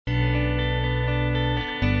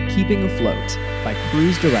Keeping Afloat by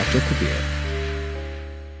Cruise Director Kabir.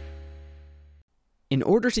 In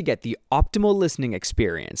order to get the optimal listening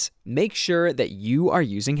experience, make sure that you are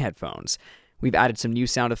using headphones. We've added some new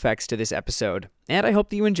sound effects to this episode, and I hope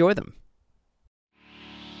that you enjoy them.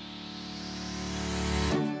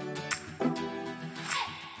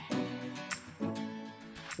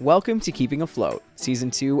 Welcome to Keeping Afloat,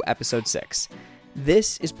 Season 2, Episode 6.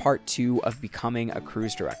 This is part 2 of becoming a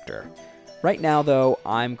cruise director. Right now, though,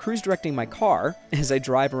 I'm cruise directing my car as I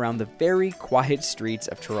drive around the very quiet streets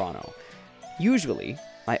of Toronto. Usually,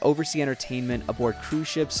 I oversee entertainment aboard cruise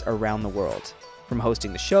ships around the world, from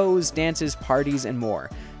hosting the shows, dances, parties, and more,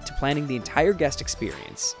 to planning the entire guest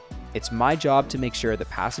experience. It's my job to make sure the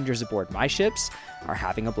passengers aboard my ships are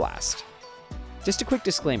having a blast. Just a quick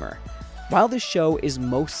disclaimer. While this show is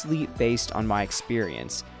mostly based on my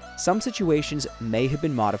experience, some situations may have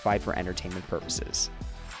been modified for entertainment purposes.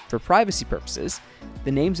 For privacy purposes,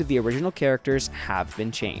 the names of the original characters have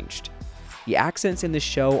been changed. The accents in this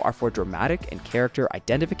show are for dramatic and character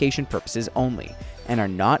identification purposes only, and are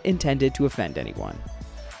not intended to offend anyone.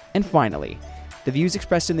 And finally, the views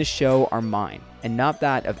expressed in this show are mine, and not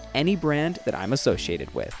that of any brand that I'm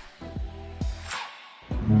associated with.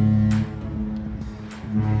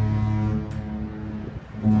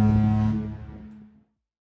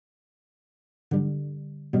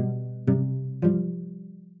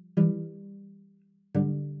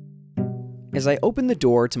 As I opened the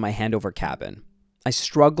door to my handover cabin, I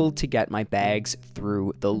struggled to get my bags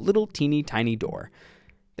through the little teeny tiny door.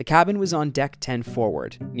 The cabin was on deck 10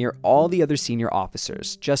 forward, near all the other senior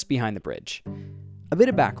officers, just behind the bridge. A bit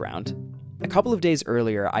of background. A couple of days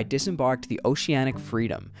earlier, I disembarked the Oceanic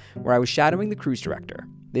Freedom, where I was shadowing the cruise director,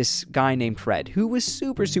 this guy named Fred, who was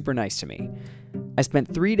super nice to me. I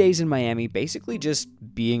spent 3 days in Miami basically just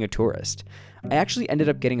being a tourist. I actually ended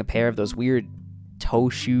up getting a pair of those weird toe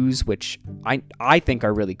shoes, which I think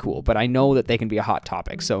are really cool, but I know that they can be a hot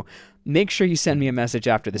topic, so make sure you send me a message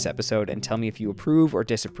after this episode and tell me if you approve or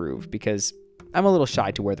disapprove, because I'm a little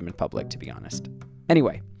shy to wear them in public, to be honest.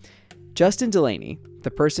 Anyway, Justin Delaney,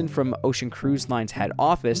 the person from Ocean Cruise Line's head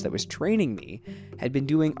office that was training me, had been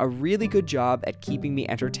doing a really good job at keeping me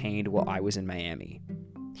entertained while I was in Miami.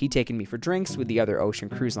 He'd taken me for drinks with the other Ocean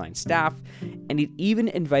Cruise Line staff, and he'd even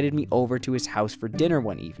invited me over to his house for dinner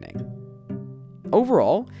one evening.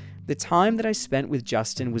 Overall, the time that I spent with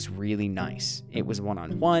Justin was really nice. It was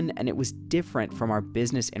one-on-one, and it was different from our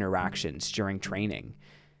business interactions during training.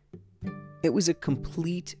 It was a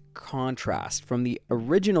complete contrast from the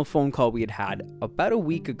original phone call we had had about a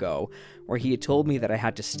week ago, where he had told me that I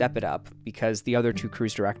had to step it up because the other two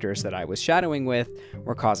cruise directors that I was shadowing with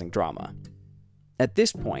were causing drama. At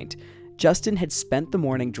this point, Justin had spent the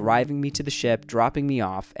morning driving me to the ship, dropping me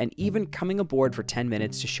off, and even coming aboard for 10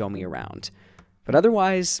 minutes to show me around. But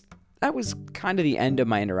otherwise, that was kind of the end of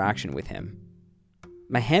my interaction with him.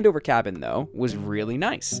 My handover cabin, though, was really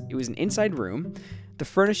nice. It was an inside room. The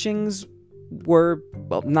furnishings were,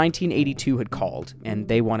 1982 had called, and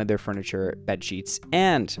they wanted their furniture, bed sheets,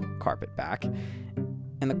 and carpet back.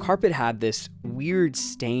 And the carpet had this weird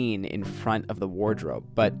stain in front of the wardrobe,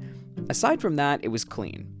 but aside from that, it was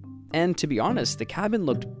clean. And to be honest, the cabin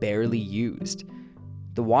looked barely used.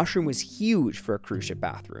 The washroom was huge for a cruise ship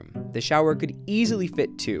bathroom. The shower could easily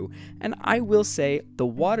fit two, and I will say the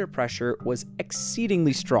water pressure was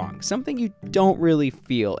exceedingly strong, something you don't really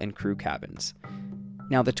feel in crew cabins.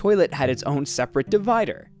 Now, the toilet had its own separate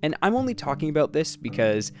divider, and I'm only talking about this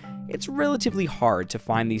because it's relatively hard to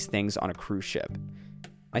find these things on a cruise ship.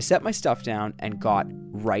 I set my stuff down and got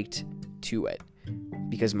right to it,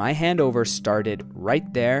 because my handover started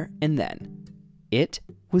right there and then. It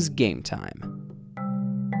was game time.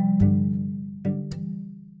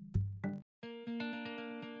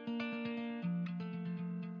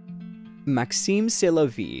 Maxime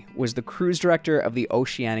C'est-La-Vie was the cruise director of the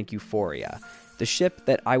Oceanic Euphoria, the ship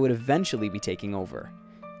that I would eventually be taking over.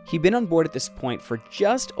 He'd been on board at this point for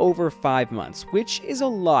just over 5 months, which is a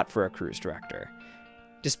lot for a cruise director.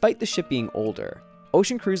 Despite the ship being older,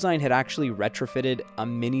 Ocean Cruise Line had actually retrofitted a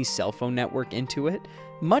mini cell phone network into it,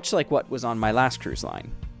 much like what was on my last cruise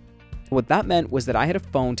line. What that meant was that I had a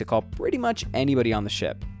phone to call pretty much anybody on the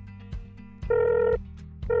ship.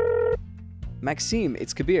 Maxime,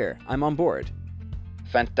 it's Kabir. I'm on board.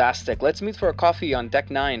 Fantastic. Let's meet for a coffee on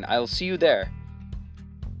deck 9. I'll see you there.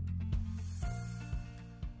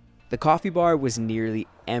 The coffee bar was nearly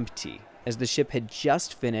empty, as the ship had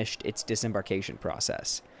just finished its disembarkation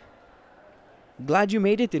process. Glad you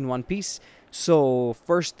made it in one piece. So,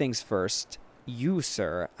 first things first, you,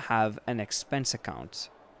 sir, have an expense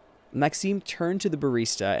account. Maxime turned to the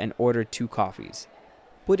barista and ordered 2 coffees.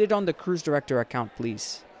 Put it on the cruise director account,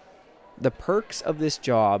 please. The perks of this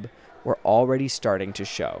job were already starting to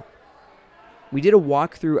show. We did a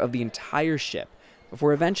walkthrough of the entire ship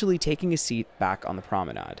before eventually taking a seat back on the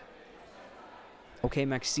promenade. Okay,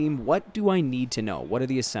 Maxime, what do I need to know? What are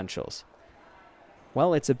the essentials?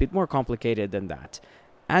 Well, it's a bit more complicated than that.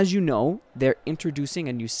 As you know, they're introducing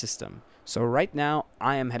a new system. So right now,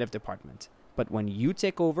 I am head of department. But when you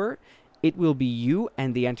take over, it will be you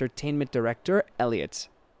and the entertainment director, Elliot.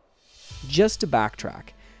 Just to backtrack,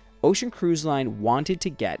 Ocean Cruise Line wanted to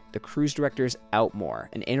get the cruise directors out more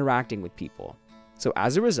and interacting with people. So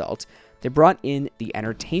as a result, they brought in the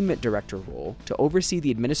entertainment director role to oversee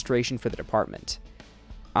the administration for the department.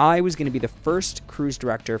 I was going to be the first cruise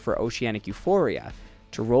director for Oceanic Euphoria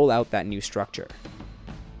to roll out that new structure.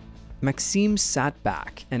 Maxime sat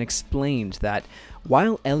back and explained that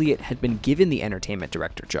while Elliot had been given the entertainment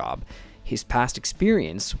director job, his past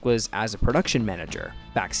experience was as a production manager,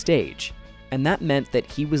 backstage, and that meant that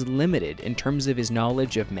he was limited in terms of his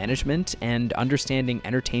knowledge of management and understanding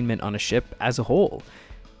entertainment on a ship as a whole.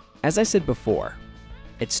 As I said before,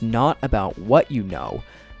 it's not about what you know,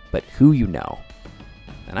 but who you know.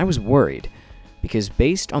 And I was worried, because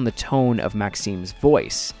based on the tone of Maxime's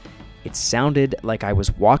voice, it sounded like I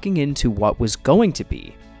was walking into what was going to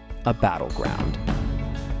be a battleground.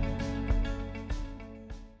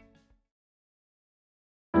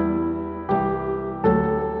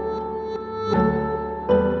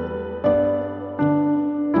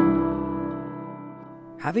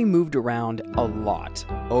 Having moved around a lot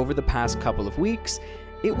over the past couple of weeks,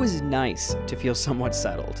 it was nice to feel somewhat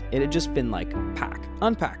settled. It had just been like pack,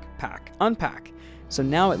 unpack, pack, unpack. So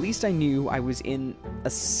now at least I knew I was in a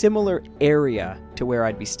similar area to where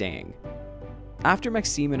I'd be staying. After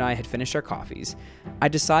Maxime and I had finished our coffees, I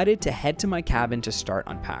decided to head to my cabin to start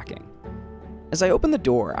unpacking. As I opened the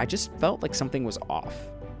door, I just felt like something was off.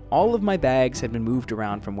 All of my bags had been moved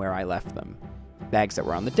around from where I left them. Bags that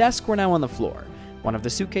were on the desk were now on the floor. One of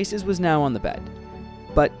the suitcases was now on the bed.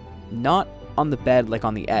 But not on the bed like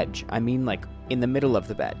on the edge. I mean like in the middle of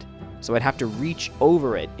the bed. So I'd have to reach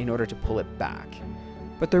over it in order to pull it back.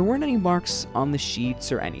 But there weren't any marks on the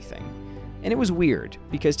sheets or anything. And it was weird,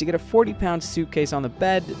 because to get a 40-pound suitcase on the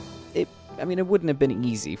bed, it wouldn't have been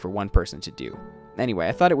easy for one person to do. Anyway,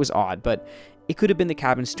 I thought it was odd, but it could have been the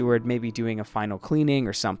cabin steward maybe doing a final cleaning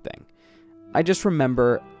or something. I just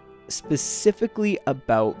remember specifically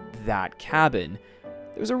about that cabin,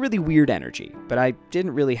 there was a really weird energy, but I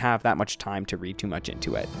didn't really have that much time to read too much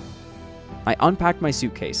into it. I unpacked my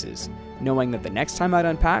suitcases, knowing that the next time I'd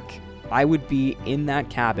unpack, I would be in that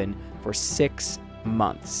cabin for 6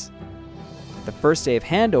 months. The first day of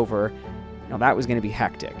handover, now that was going to be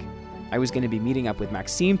hectic. I was going to be meeting up with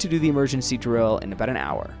Maxime to do the emergency drill in about an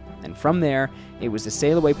hour. And from there, it was a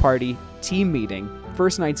sail away party, team meeting,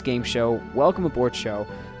 first night's game show, welcome aboard show,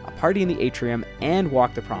 a party in the atrium, and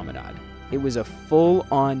walk the promenade. It was a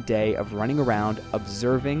full-on day of running around,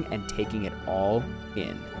 observing, and taking it all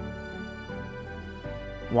in.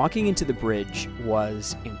 Walking into the bridge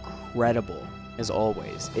was incredible, as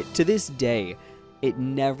always. To this day, it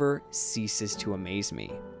never ceases to amaze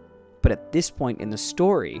me. But at this point in the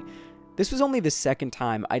story, this was only the second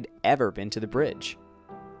time I'd ever been to the bridge.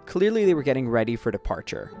 Clearly they were getting ready for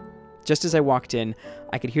departure. Just as I walked in,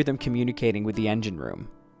 I could hear them communicating with the engine room.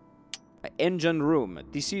 Engine room,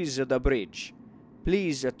 this is the bridge.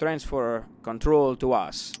 Please transfer control to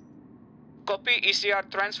us. Copy, ECR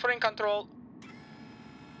transferring control.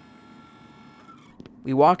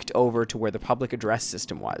 We walked over to where the public address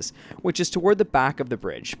system was, which is toward the back of the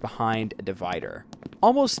bridge, behind a divider.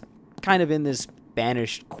 Almost kind of in this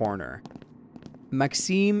banished corner.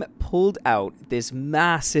 Maxime pulled out this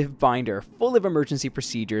massive binder full of emergency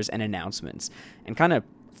procedures and announcements, and kind of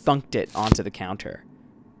thunked it onto the counter.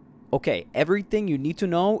 Okay, everything you need to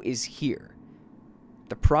know is here.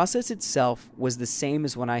 The process itself was the same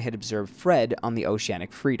as when I had observed Fred on the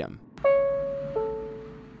Oceanic Freedom.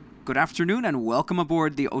 Good afternoon and welcome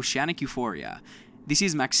aboard the Oceanic Euphoria. This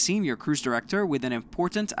is Maxime, your cruise director, with an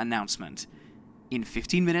important announcement. In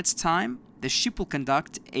 15 minutes' time, the ship will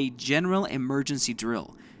conduct a general emergency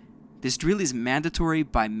drill. This drill is mandatory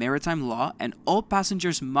by maritime law and all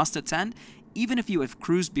passengers must attend, even if you have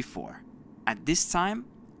cruised before. At this time,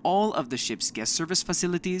 all of the ship's guest service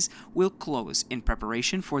facilities will close in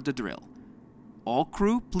preparation for the drill. All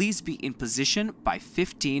crew, please be in position by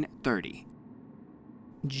 15:30.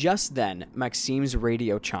 Just then, Maxime's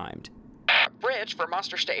radio chimed. Bridge for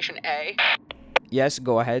Muster Station A. Yes,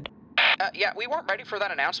 go ahead. Yeah, we weren't ready for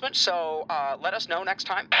that announcement, so let us know next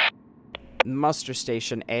time. Muster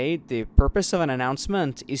Station A, the purpose of an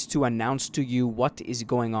announcement is to announce to you what is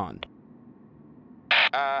going on.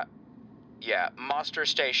 Yeah, muster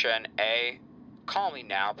station A. Call me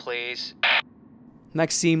now, please.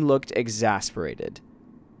 Maxime looked exasperated.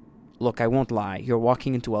 Look, I won't lie, you're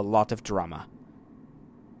walking into a lot of drama.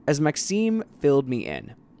 As Maxime filled me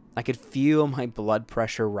in, I could feel my blood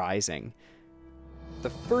pressure rising. The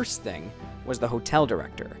first thing was the hotel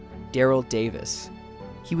director, Daryl Davis.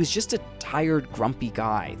 He was just a tired, grumpy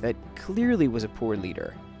guy that clearly was a poor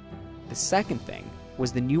leader. The second thing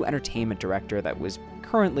was the new entertainment director that was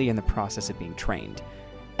currently in the process of being trained,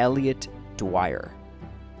 Elliot Dwyer.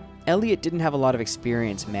 Elliot didn't have a lot of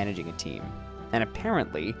experience managing a team, and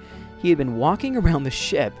apparently he had been walking around the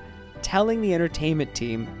ship telling the entertainment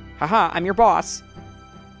team, "Haha, I'm your boss."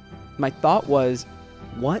 My thought was,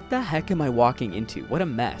 what the heck am I walking into? What a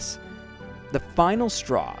mess. The final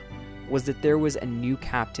straw was that there was a new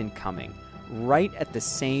captain coming right at the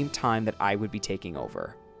same time that I would be taking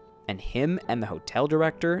over. And him and the hotel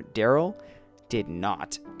director, Daryl, did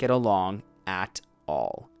not get along at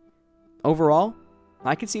all. Overall,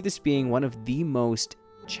 I could see this being one of the most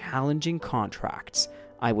challenging contracts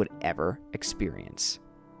I would ever experience.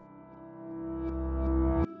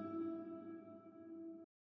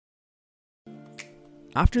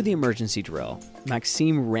 After the emergency drill,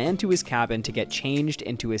 Maxime ran to his cabin to get changed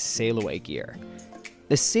into his sail-away gear.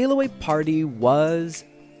 The sail-away party was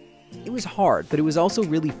hard, but it was also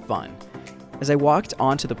really fun. As I walked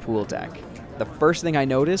onto the pool deck, the first thing I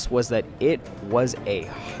noticed was that it was a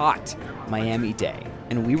hot Miami day,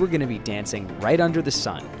 and we were going to be dancing right under the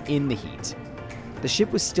sun in the heat. The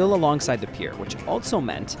ship was still alongside the pier, which also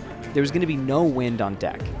meant there was going to be no wind on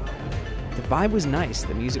deck. The vibe was nice,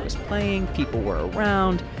 the music was playing, people were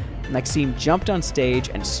around. Maxime jumped on stage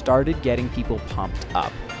and started getting people pumped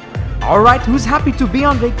up. Alright, who's happy to be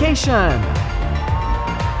on vacation?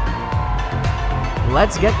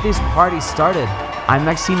 Let's get this party started. I'm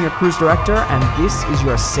Maxime, your cruise director, and this is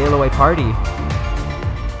your sail-away party.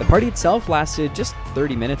 The party itself lasted just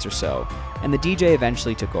 30 minutes or so, and the DJ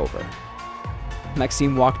eventually took over.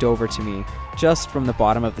 Maxime walked over to me just from the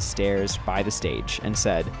bottom of the stairs by the stage and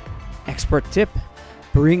said, "Expert tip,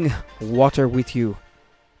 bring water with you."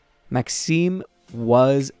 Maxime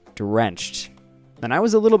was drenched, and I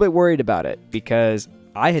was a little bit worried about it because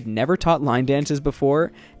I had never taught line dances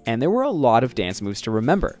before, and there were a lot of dance moves to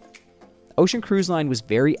remember. Ocean Cruise Line was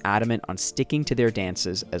very adamant on sticking to their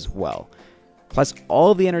dances as well. Plus,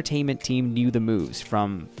 all of the entertainment team knew the moves,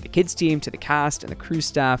 from the kids team to the cast and the cruise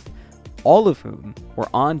staff, all of whom were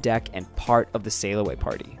on deck and part of the sail-away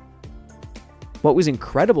party. What was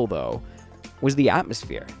incredible, though, was the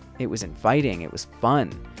atmosphere. It was inviting, it was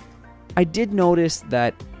fun. I did notice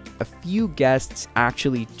that a few guests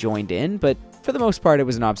actually joined in, but for the most part, it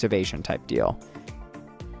was an observation type deal.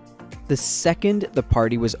 The second the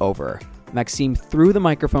party was over, Maxime threw the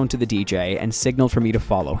microphone to the DJ and signaled for me to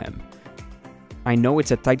follow him. I know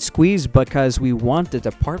it's a tight squeeze because we want the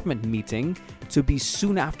department meeting to be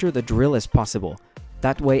soon after the drill as possible.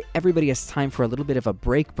 That way, everybody has time for a little bit of a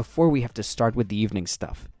break before we have to start with the evening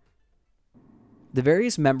stuff. The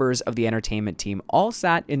various members of the entertainment team all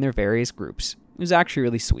sat in their various groups. It was actually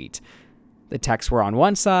really sweet. The techs were on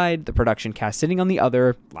one side, the production cast sitting on the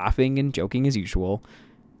other, laughing and joking as usual.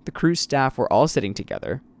 The cruise staff were all sitting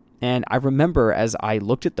together, and I remember as I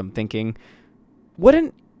looked at them thinking, what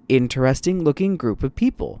an interesting looking group of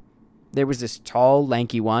people. There was this tall,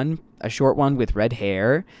 lanky one, a short one with red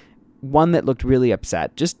hair, one that looked really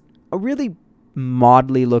upset, just a really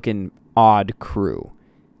motley looking odd crew.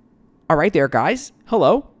 All right there, guys.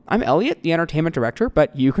 Hello, I'm Elliot, the entertainment director,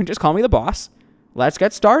 but you can just call me the boss. Let's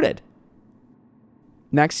get started.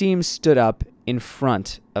 Maxime stood up in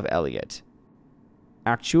front of Elliot.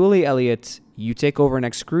 Actually, Elliot, you take over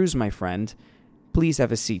next cruise, my friend. Please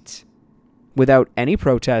have a seat. Without any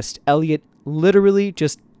protest, Elliot literally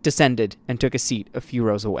just descended and took a seat a few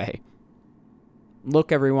rows away.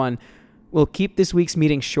 Look, everyone, we'll keep this week's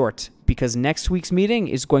meeting short because next week's meeting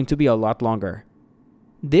is going to be a lot longer.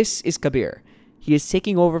 This is Kabir. He is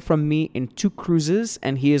taking over from me in 2 cruises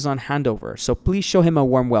and he is on handover, so please show him a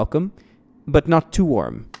warm welcome, but not too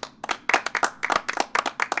warm.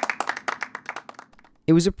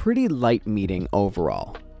 It was a pretty light meeting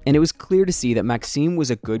overall, and it was clear to see that Maxime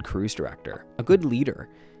was a good cruise director, a good leader.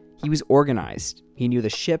 He was organized, he knew the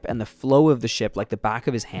ship and the flow of the ship like the back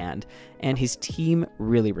of his hand, and his team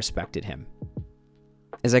really respected him.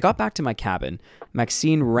 As I got back to my cabin,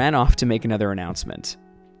 Maxime ran off to make another announcement.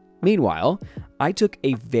 Meanwhile, I took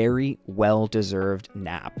a very well-deserved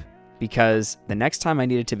nap, because the next time I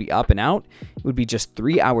needed to be up and out, it would be just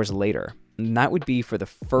 3 hours later, and that would be for the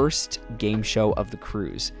first game show of the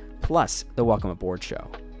cruise, plus the Welcome Aboard show.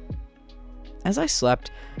 As I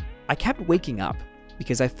slept, I kept waking up,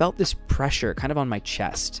 because I felt this pressure kind of on my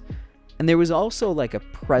chest. And there was also like a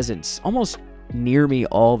presence almost near me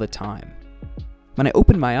all the time. When I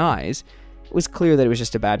opened my eyes, it was clear that it was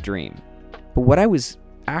just a bad dream. But what I was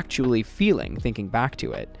actually feeling, thinking back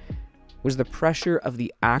to it, was the pressure of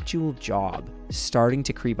the actual job starting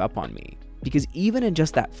to creep up on me. Because even in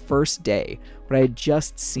just that first day, what I had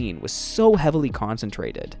just seen was so heavily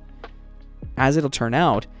concentrated. As it'll turn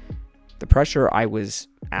out, the pressure I was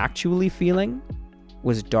actually feeling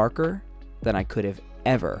was darker than I could have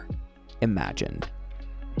ever imagined.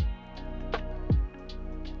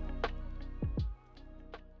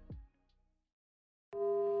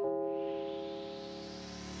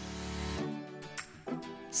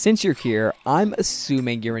 Since you're here, I'm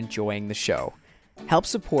assuming you're enjoying the show. Help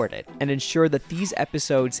support it and ensure that these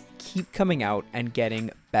episodes keep coming out and getting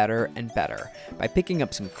better and better by picking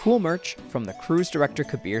up some cool merch from the Cruise Director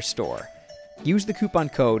Kabir store. Use the coupon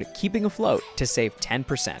code KEEPINGAFLOAT to save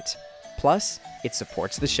 10%. Plus, it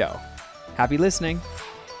supports the show. Happy listening!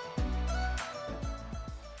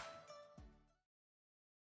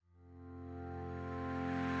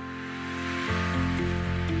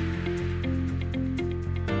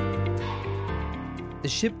 The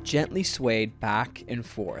ship gently swayed back and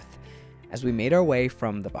forth as we made our way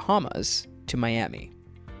from the Bahamas to Miami.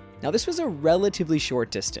 Now, this was a relatively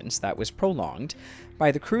short distance that was prolonged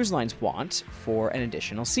by the cruise line's want for an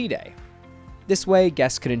additional sea day. This way,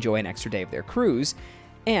 guests could enjoy an extra day of their cruise,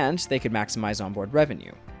 and they could maximize onboard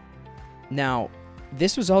revenue. Now,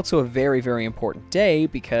 this was also a very, very important day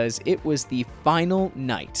because it was the final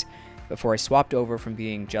night before I swapped over from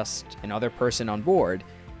being just another person on board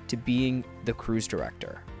to being the cruise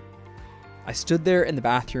director. I stood there in the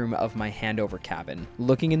bathroom of my handover cabin,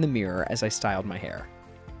 looking in the mirror as I styled my hair.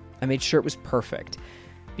 I made sure it was perfect,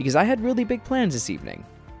 because I had really big plans this evening.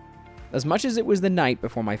 As much as it was the night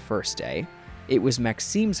before my first day, it was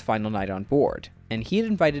Maxime's final night on board, and he had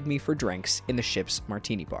invited me for drinks in the ship's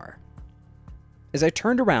martini bar. As I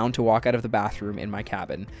turned around to walk out of the bathroom in my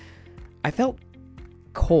cabin, I felt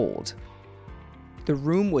cold. The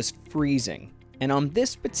room was freezing, and on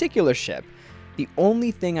this particular ship, the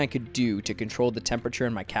only thing I could do to control the temperature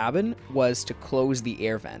in my cabin was to close the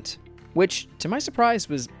air vent, which, to my surprise,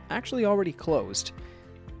 was actually already closed.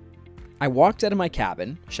 I walked out of my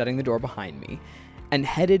cabin, shutting the door behind me, and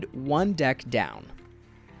headed one deck down.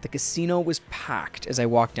 The casino was packed as I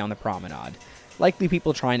walked down the promenade, likely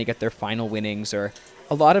people trying to get their final winnings, or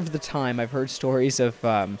a lot of the time I've heard stories of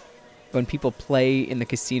when people play in the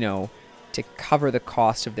casino to cover the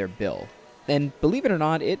cost of their bill. And believe it or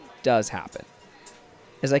not, it does happen.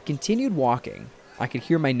 As I continued walking, I could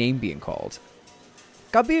hear my name being called.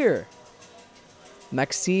 Kabir!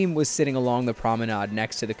 Maxime was sitting along the promenade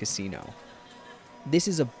next to the casino. This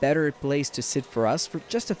is a better place to sit for us for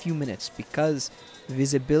just a few minutes because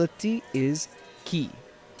visibility is key.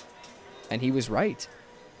 And he was right.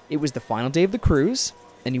 It was the final day of the cruise,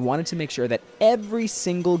 and he wanted to make sure that every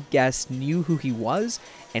single guest knew who he was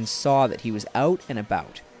and saw that he was out and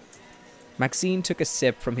about. Maxime took a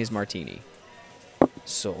sip from his martini.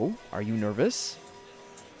 So, are you nervous?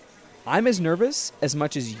 I'm as nervous as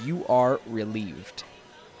much as you are relieved.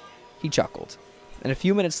 He chuckled, and a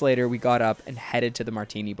few minutes later we got up and headed to the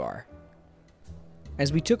martini bar.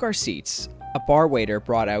 As we took our seats, a bar waiter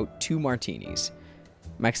brought out 2 martinis.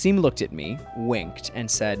 Maxime looked at me, winked, and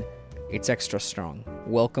said, "It's extra strong.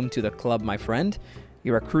 Welcome to the club, my friend.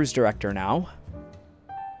 You're a cruise director now."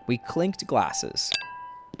 We clinked glasses.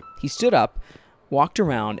 He stood up, walked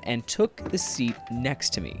around, and took the seat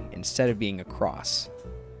next to me instead of being across.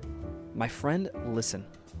 "My friend, listen.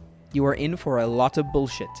 You are in for a lot of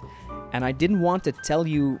bullshit, and I didn't want to tell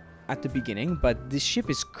you at the beginning, but this ship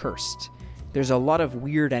is cursed. There's a lot of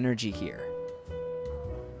weird energy here."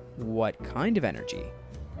 "What kind of energy?"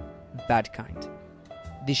 "Bad kind.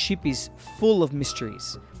 This ship is full of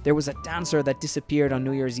mysteries. There was a dancer that disappeared on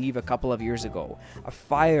New Year's Eve a couple of years ago. A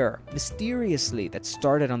fire, mysteriously, that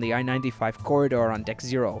started on the I-95 corridor on Deck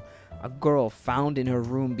 0. A girl found in her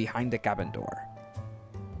room behind the cabin door."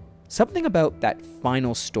 Something about that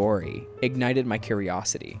final story ignited my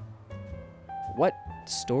curiosity. What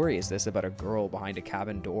story is this about a girl behind a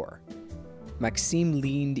cabin door? Maxime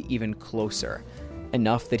leaned even closer,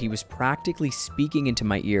 enough that he was practically speaking into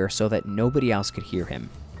my ear so that nobody else could hear him.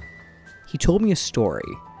 He told me a story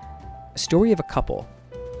of a couple,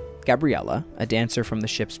 Gabriella, a dancer from the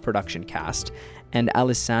ship's production cast, and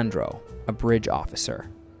Alessandro, a bridge officer.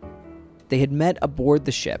 They had met aboard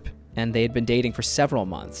the ship, and they had been dating for several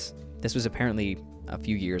months. This was apparently a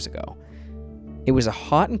few years ago. It was a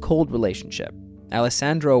hot and cold relationship.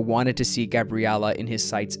 Alessandro wanted to see Gabriella in his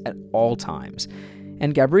sights at all times,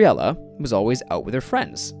 And Gabriella was always out with her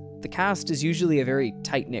friends. The cast is usually a very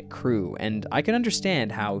tight-knit crew, and I can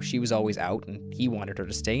understand how she was always out and he wanted her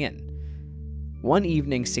to stay in. One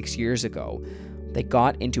evening 6 years ago, they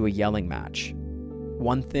got into a yelling match.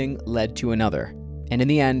 One thing led to another, and in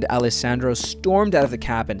the end, Alessandro stormed out of the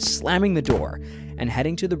cabin, slamming the door, and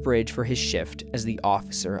heading to the bridge for his shift as the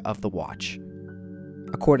officer of the watch.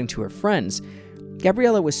 According to her friends,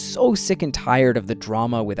 Gabriella was so sick and tired of the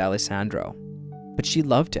drama with Alessandro, but she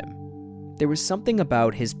loved him. There was something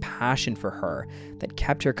about his passion for her that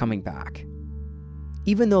kept her coming back.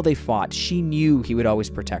 Even though they fought, she knew he would always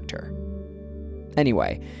protect her.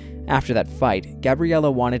 Anyway, after that fight,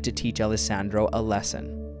 Gabriella wanted to teach Alessandro a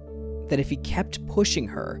lesson. That if he kept pushing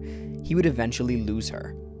her, he would eventually lose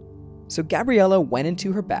her. So Gabriella went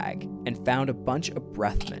into her bag and found a bunch of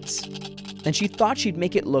breath mints. And she thought she'd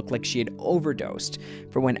make it look like she had overdosed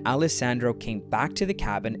for when Alessandro came back to the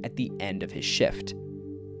cabin at the end of his shift.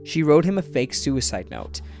 She wrote him a fake suicide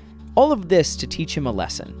note. All of this to teach him a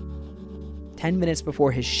lesson. 10 minutes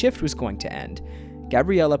before his shift was going to end,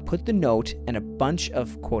 Gabriella put the note and a bunch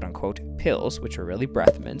of quote-unquote pills, which were really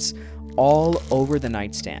breath mints, all over the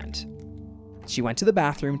nightstand. She went to the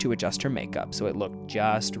bathroom to adjust her makeup so it looked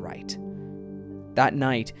just right. That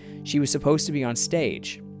night, she was supposed to be on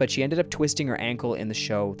stage, but she ended up twisting her ankle in the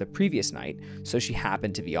show the previous night, so she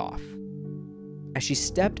happened to be off. As she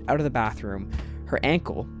stepped out of the bathroom, her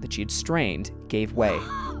ankle, that she had strained, gave way,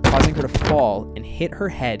 causing her to fall and hit her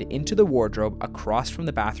head into the wardrobe across from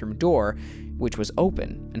the bathroom door, which was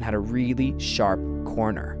open and had a really sharp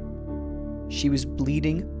corner. She was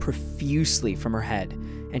bleeding profusely from her head,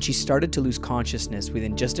 and she started to lose consciousness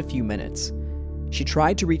within just a few minutes. She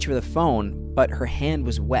tried to reach for the phone, but her hand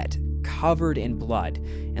was wet, covered in blood,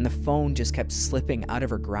 and the phone just kept slipping out of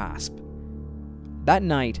her grasp. That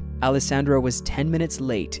night, Alessandro was 10 minutes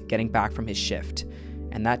late getting back from his shift,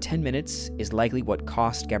 and that 10 minutes is likely what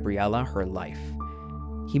cost Gabriella her life.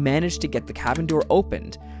 He managed to get the cabin door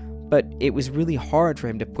opened, but it was really hard for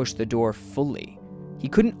him to push the door fully. He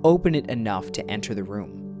couldn't open it enough to enter the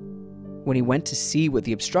room. When he went to see what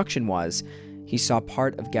the obstruction was, he saw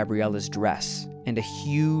part of Gabriella's dress and a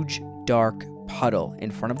huge, dark puddle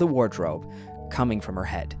in front of the wardrobe coming from her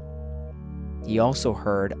head. He also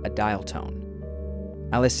heard a dial tone.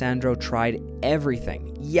 Alessandro tried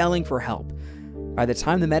everything, yelling for help. By the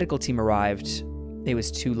time the medical team arrived, it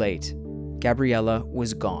was too late. Gabriella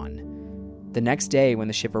was gone. The next day, when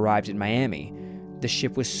the ship arrived in Miami, the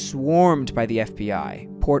ship was swarmed by the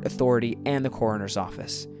FBI, Port Authority, and the coroner's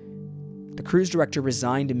office. The cruise director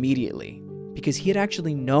resigned immediately because he had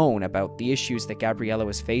actually known about the issues that Gabriella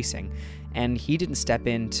was facing, and he didn't step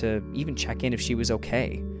in to even check in if she was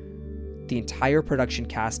okay. The entire production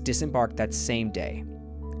cast disembarked that same day,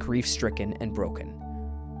 grief-stricken and broken.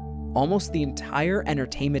 Almost the entire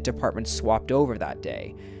entertainment department swapped over that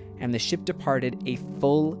day, and the ship departed a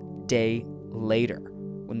full day later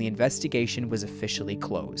when the investigation was officially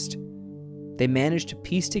closed. They managed to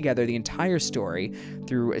piece together the entire story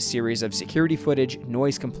through a series of security footage,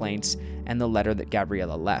 noise complaints, and the letter that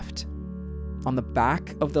Gabriella left. On the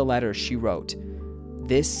back of the letter, she wrote,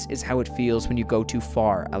 "This is how it feels when you go too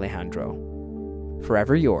far, Alejandro.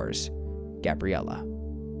 Forever yours, Gabriella."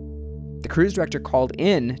 The cruise director called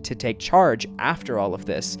in to take charge after all of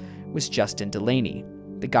this was Justin Delaney,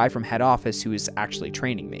 the guy from head office who was actually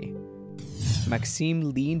training me.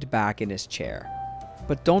 Maxime leaned back in his chair.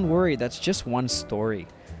 "But don't worry, that's just one story.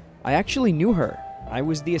 I actually knew her. I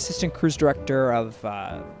was the assistant cruise director of,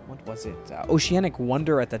 Oceanic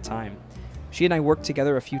Wonder at the time. She and I worked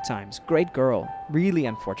together a few times. Great girl. Really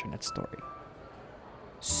unfortunate story."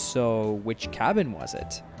 "So, which cabin was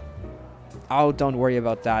it?" "Oh, don't worry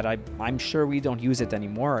about that. I'm sure we don't use it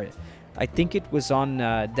anymore. I think it was on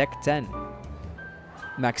deck 10.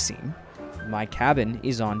 "Maxime, my cabin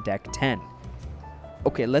is on deck 10.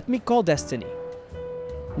 "Okay, let me call Destiny."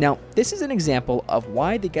 Now, this is an example of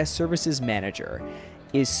why the guest services manager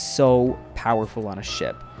is so powerful on a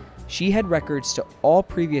ship. She had records to all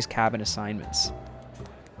previous cabin assignments.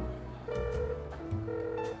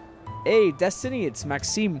 "Hey, Destiny, it's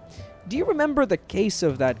Maxime. Do you remember the case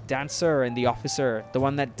of that dancer and the officer, the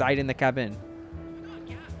one that died in the cabin?"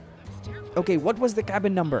 Yeah, that was terrible. "Okay, what was the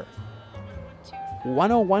cabin number?"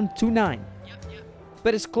 10129. Yep.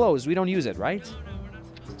 But it's closed. We don't use it, right? No, we're not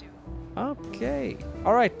supposed to. Okay.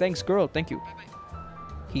 All right, thanks, girl. Thank you. Bye-bye.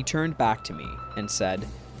 He turned back to me and said,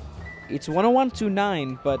 "It's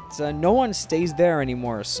 10129, but no one stays there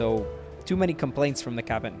anymore, so too many complaints from the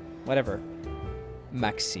cabin. Whatever."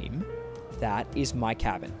 "Maxime, that is my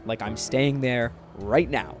cabin. Like, I'm staying there right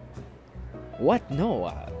now." "What?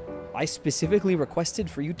 No, I specifically requested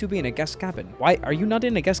for you to be in a guest cabin. Why are you not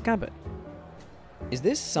in a guest cabin? Is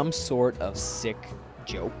this some sort of sick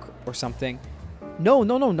joke or something? No,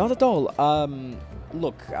 not at all.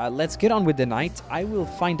 Look, let's get on with the night. I will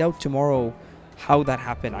find out tomorrow how that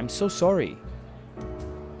happened. I'm so sorry.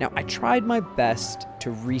 Now, I tried my best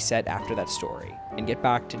to reset after that story and get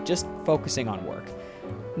back to just focusing on work.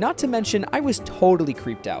 Not to mention, I was totally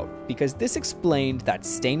creeped out because this explained that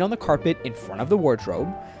stain on the carpet in front of the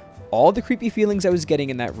wardrobe, all the creepy feelings I was getting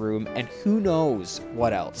in that room, and who knows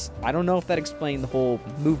what else. I don't know if that explained the whole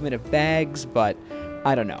movement of bags, but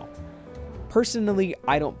I don't know. Personally,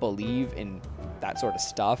 I don't believe in that sort of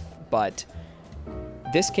stuff, but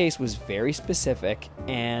this case was very specific,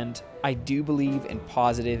 and I do believe in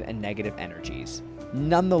positive and negative energies.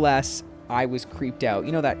 Nonetheless, I was creeped out.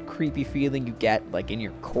 You know that creepy feeling you get, like, in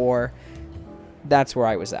your core? That's where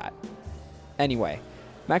I was at. Anyway,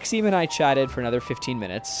 Maxime and I chatted for another 15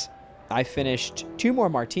 minutes. I finished 2 more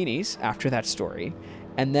martinis after that story,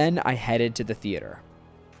 and then I headed to the theater.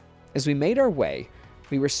 As we made our way,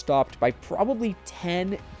 we were stopped by probably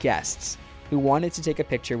 10 guests who wanted to take a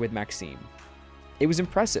picture with Maxime. It was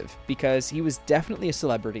impressive because he was definitely a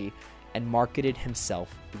celebrity and marketed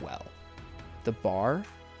himself well. The bar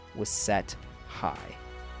was set high.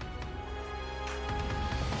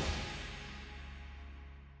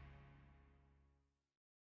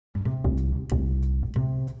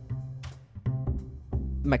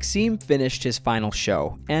 Maxime finished his final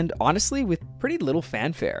show, and honestly, with pretty little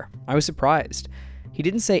fanfare. I was surprised. He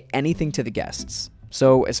didn't say anything to the guests,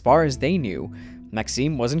 so as far as they knew,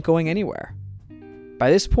 Maxime wasn't going anywhere. By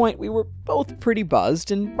this point, we were both pretty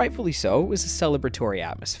buzzed, and rightfully so. It was a celebratory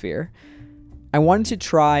atmosphere. I wanted to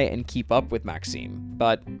try and keep up with Maxime,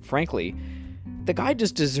 but frankly, the guy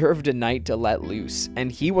just deserved a night to let loose, and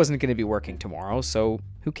he wasn't going to be working tomorrow, so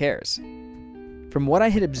who cares? From what I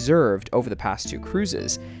had observed over the past 2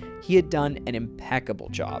 cruises, he had done an impeccable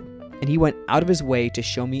job, and he went out of his way to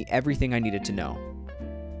show me everything I needed to know.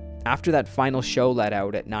 After that final show let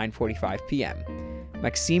out at 9:45 p.m.,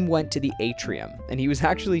 Maxime went to the atrium, and he was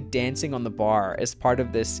actually dancing on the bar as part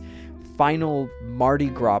of this final Mardi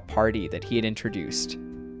Gras party that he had introduced.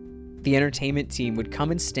 The entertainment team would come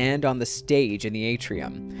and stand on the stage in the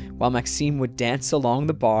atrium, while Maxime would dance along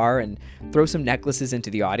the bar and throw some necklaces into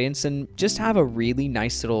the audience and just have a really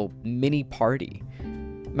nice little mini party.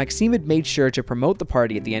 Maxime had made sure to promote the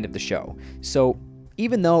party at the end of the show, so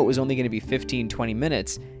even though it was only going to be 15-20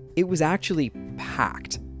 minutes, it was actually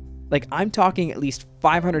packed. Like, I'm talking at least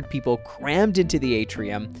 500 people crammed into the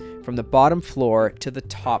atrium from the bottom floor to the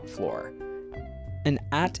top floor. And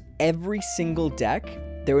at every single deck,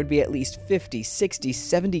 there would be at least 50, 60,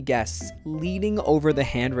 70 guests leaning over the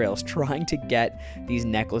handrails trying to get these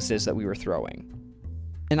necklaces that we were throwing.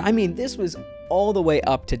 And I mean, this was all the way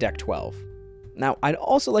up to deck 12. Now, I'd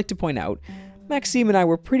also like to point out, Maxime and I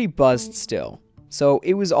were pretty buzzed still, so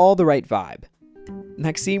it was all the right vibe.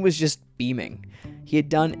 Maxime was just beaming. He had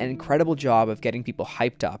done an incredible job of getting people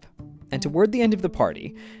hyped up, and toward the end of the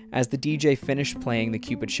party, as the DJ finished playing the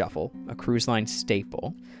Cupid Shuffle, a cruise line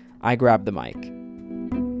staple, I grabbed the mic.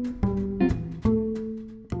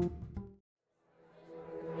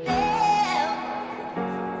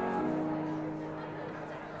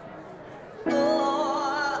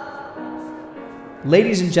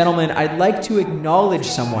 Ladies and gentlemen, I'd like to acknowledge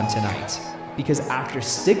someone tonight, because after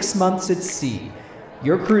 6 months at sea,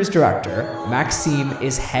 your cruise director, Maxime,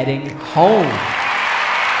 is heading home.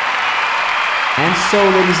 And so,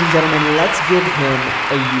 ladies and gentlemen, let's give him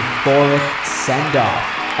a euphoric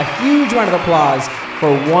send-off. A huge round of applause for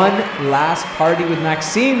one last party with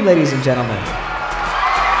Maxime, ladies and gentlemen.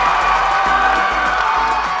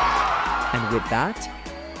 And with that,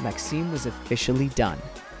 Maxime was officially done.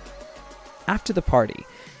 After the party,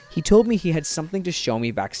 he told me he had something to show me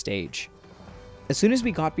backstage. As soon as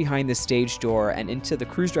we got behind the stage door and into the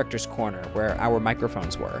cruise director's corner where our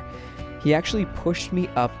microphones were, he actually pushed me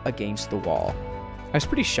up against the wall. I was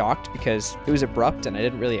pretty shocked because it was abrupt and I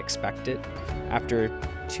didn't really expect it. After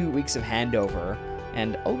 2 weeks of handover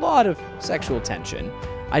and a lot of sexual tension,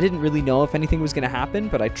 I didn't really know if anything was going to happen,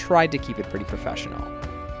 but I tried to keep it pretty professional.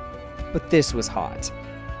 But this was hot.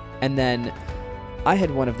 And then I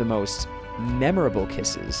had one of the most memorable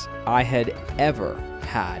kisses I had ever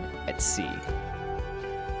had at sea.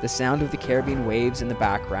 The sound of the Caribbean waves in the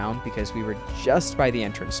background because we were just by the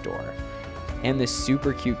entrance door, and this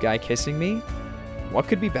super cute guy kissing me, what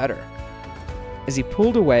could be better? As he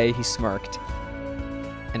pulled away, he smirked,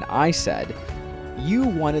 and I said, "You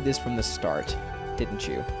wanted this from the start, didn't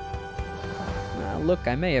you?" Look,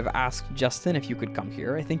 I may have asked Justin if you could come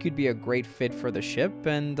here. I think you'd be a great fit for the ship,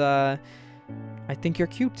 and I think you're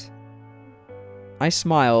cute. I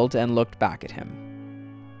smiled and looked back at him.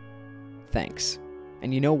 Thanks.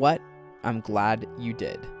 And you know what? I'm glad you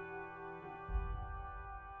did.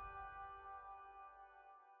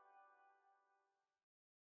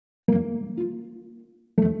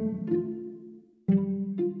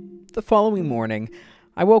 The following morning,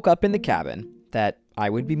 I woke up in the cabin that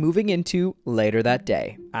I would be moving into later that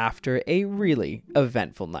day after a really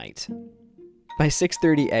eventful night. By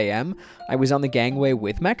 6:30 a.m., I was on the gangway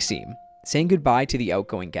with Maxime, saying goodbye to the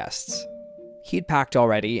outgoing guests. He'd packed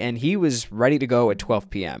already, and he was ready to go at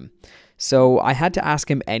 12 p.m., so I had to ask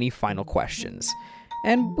him any final questions,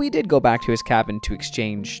 and we did go back to his cabin to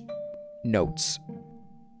exchange notes.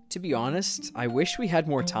 To be honest, I wish we had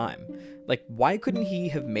more time. Like, why couldn't he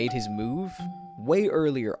have made his move way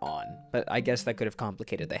earlier on? But I guess that could have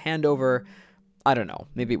complicated the handover. I don't know,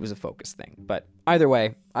 maybe it was a focus thing. But either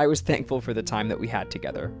way, I was thankful for the time that we had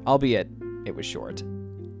together, albeit it was short.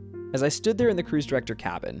 As I stood there in the cruise director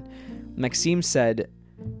cabin, Maxime said,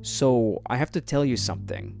 "So, I have to tell you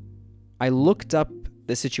something. I looked up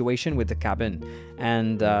the situation with the cabin,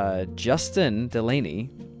 and Justin Delaney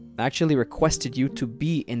actually requested you to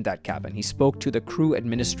be in that cabin. He spoke to the crew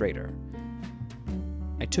administrator."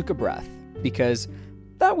 I took a breath, because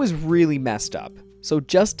that was really messed up. So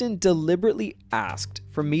Justin deliberately asked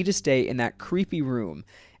for me to stay in that creepy room,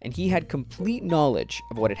 and he had complete knowledge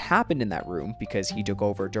of what had happened in that room because he took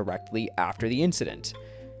over directly after the incident.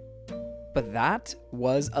 But that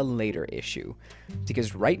was a later issue,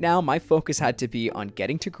 because right now my focus had to be on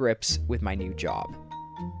getting to grips with my new job.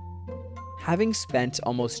 Having spent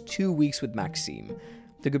almost 2 weeks with Maxime,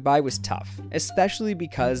 the goodbye was tough, especially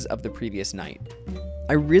because of the previous night.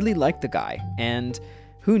 I really liked the guy, and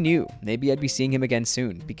who knew, maybe I'd be seeing him again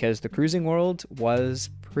soon, because the cruising world was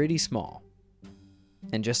pretty small.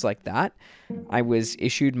 And just like that, I was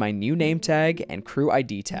issued my new name tag and crew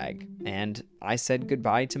ID tag, and I said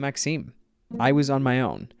goodbye to Maxime. I was on my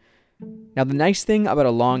own. Now, the nice thing about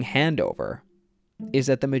a long handover is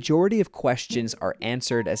that the majority of questions are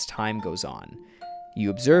answered as time goes on. You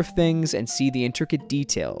observe things and see the intricate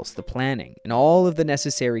details, the planning, and all of the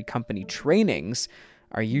necessary company trainings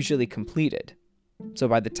are usually completed. So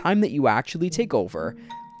by the time that you actually take over,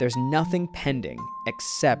 there's nothing pending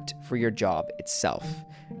except for your job itself.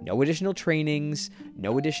 No additional trainings,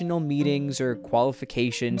 no additional meetings or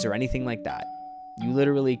qualifications or anything like that. You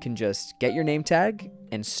literally can just get your name tag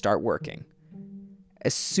and start working.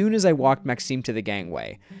 As soon as I walked Maxime to the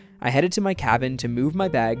gangway, I headed to my cabin to move my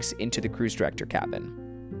bags into the cruise director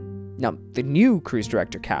cabin. Now, the new cruise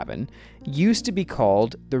director cabin used to be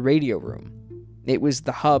called the radio room. It was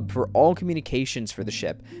the hub for all communications for the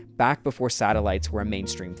ship back before satellites were a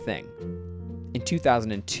mainstream thing. In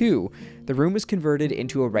 2002, the room was converted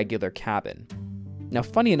into a regular cabin. Now,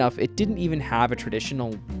 funny enough, it didn't even have a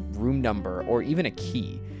traditional room number or even a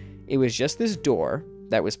key. It was just this door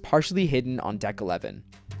that was partially hidden on deck 11,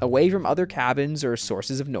 away from other cabins or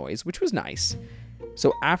sources of noise, which was nice.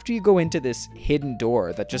 So after you go into this hidden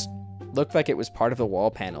door that just looked like it was part of the wall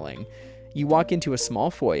paneling, you walk into a small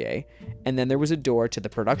foyer, and then there was a door to the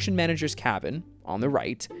production manager's cabin on the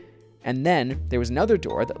right, and then there was another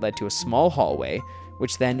door that led to a small hallway,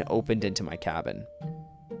 which then opened into my cabin.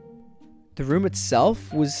 The room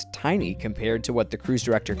itself was tiny compared to what the cruise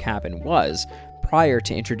director cabin was prior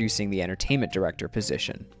to introducing the entertainment director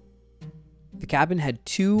position. The cabin had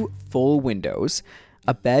 2 full windows,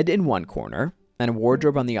 a bed in one corner, and a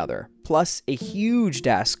wardrobe on the other, plus a huge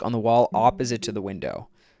desk on the wall opposite to the window.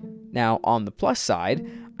 Now, on the plus side,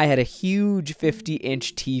 I had a huge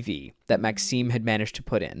 50-inch TV that Maxime had managed to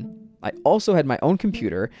put in. I also had my own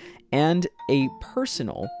computer and a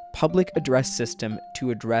personal public address system to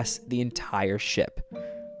address the entire ship.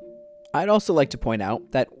 I'd also like to point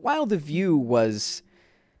out that while the view was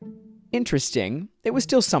interesting, it was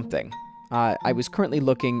still something. I was currently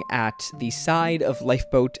looking at the side of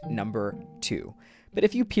lifeboat number 2, but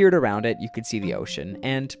if you peered around it, you could see the ocean,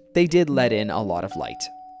 and they did let in a lot of light.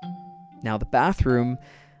 Now, the bathroom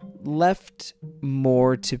left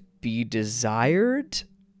more to be desired.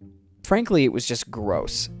 Frankly, it was just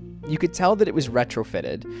gross. You could tell that it was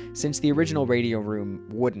retrofitted, since the original radio room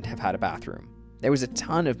wouldn't have had a bathroom. There was a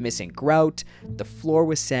ton of missing grout, the floor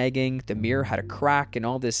was sagging, the mirror had a crack and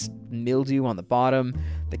all this mildew on the bottom.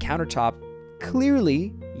 The countertop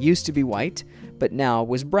clearly used to be white, but now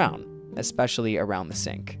was brown, especially around the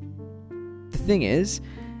sink. The thing is,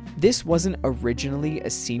 this wasn't originally a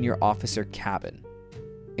senior officer cabin.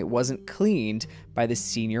 It wasn't cleaned by the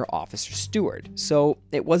senior officer steward, so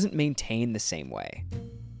it wasn't maintained the same way.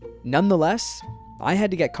 Nonetheless, I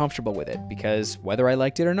had to get comfortable with it because whether I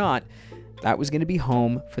liked it or not, that was going to be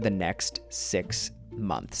home for the next 6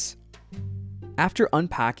 months. After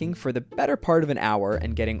unpacking for the better part of an hour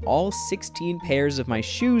and getting all 16 pairs of my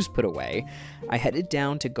shoes put away, I headed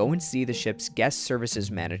down to go and see the ship's guest services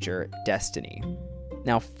manager, Destiny.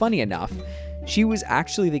 Now, funny enough, she was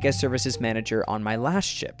actually the guest services manager on my last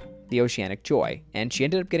ship, the Oceanic Joy, and she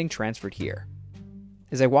ended up getting transferred here.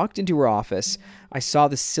 As I walked into her office, I saw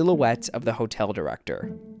the silhouette of the hotel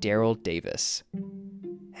director, Daryl Davis.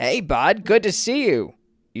 "Hey, bud, good to see you.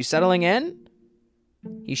 You settling in?"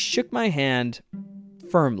 He shook my hand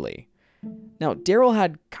firmly. Now, Daryl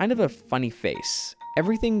had kind of a funny face.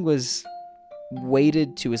 Everything was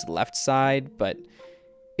weighted to his left side, but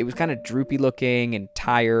it was kind of droopy looking and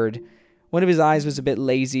tired. One of his eyes was a bit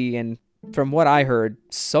lazy, and from what I heard,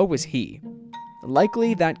 so was he.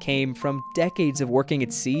 Likely that came from decades of working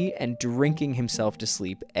at sea and drinking himself to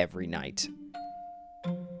sleep every night.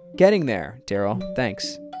 "Getting there, Daryl,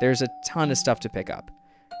 thanks. There's a ton of stuff to pick up."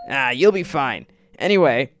 You'll be fine.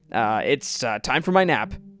 Anyway, it's time for my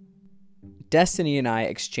nap." Destiny and I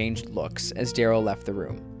exchanged looks as Daryl left the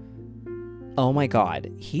room. "Oh my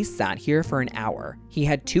god, he sat here for an hour. He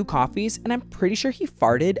had 2 coffees, and I'm pretty sure he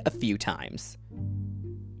farted a few times."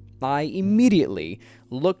 I immediately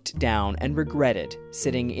looked down and regretted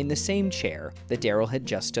sitting in the same chair that Daryl had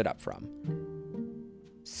just stood up from.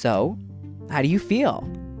 "So, how do you feel?"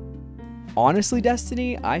 "Honestly,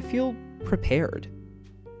 Destiny, I feel prepared."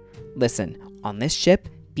 "Listen, on this ship,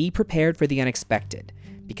 be prepared for the unexpected,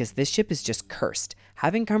 because this ship is just cursed.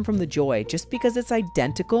 Having come from the Joy, just because it's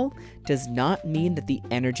identical does not mean that the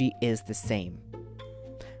energy is the same."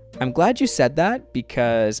 I'm glad you said that,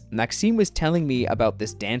 because Maxime was telling me about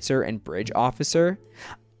this dancer and bridge officer.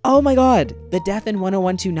 Oh my god, the death in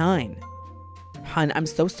 10129. Hun, I'm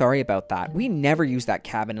so sorry about that. We never use that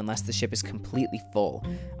cabin unless the ship is completely full.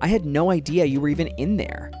 I had no idea you were even in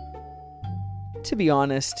there. To be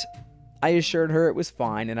honest, I assured her it was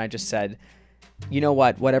fine, and I just said, "You know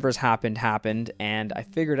what, whatever's happened, happened," and I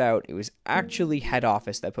figured out it was actually head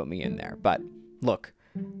office that put me in there. But look,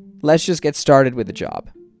 let's just get started with the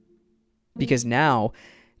job. Because now,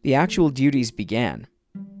 the actual duties began.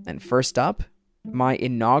 And first up, my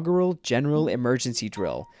inaugural general emergency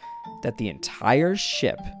drill that the entire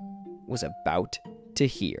ship was about to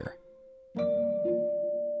hear.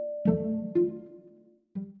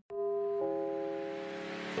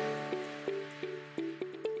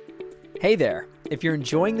 Hey there! If you're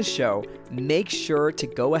enjoying the show, make sure to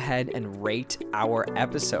go ahead and rate our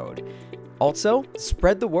episode. Also,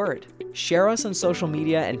 spread the word. Share us on social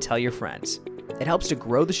media and tell your friends. It helps to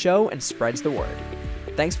grow the show and spreads the word.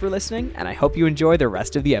 Thanks for listening, and I hope you enjoy the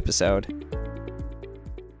rest of the episode.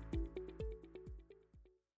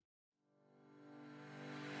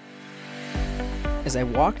 As I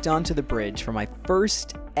walked onto the bridge for my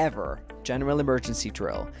first ever general emergency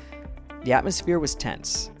drill, the atmosphere was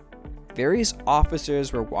tense. Various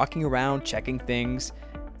officers were walking around checking things,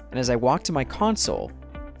 and as I walked to my console,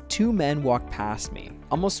 2 men walked past me,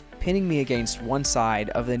 almost pinning me against one side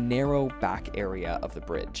of the narrow back area of the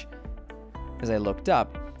bridge. As I looked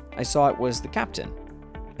up, I saw it was the captain,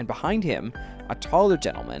 and behind him, a taller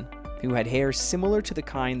gentleman who had hair similar to the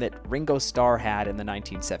kind that Ringo Starr had in the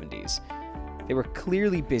 1970s. They were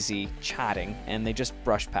clearly busy chatting, and they just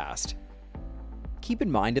brushed past. Keep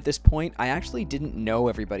in mind at this point, I actually didn't know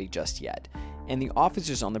everybody just yet, and the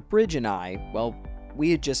officers on the bridge and I, well,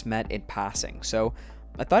 we had just met in passing, so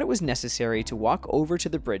I thought it was necessary to walk over to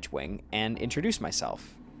the bridge wing and introduce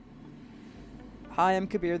myself. "Hi, I'm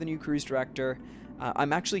Kabir, the new cruise director.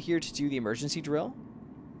 I'm actually here to do the emergency drill."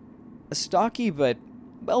 A stocky but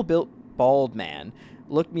well-built bald man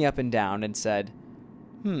looked me up and down and said,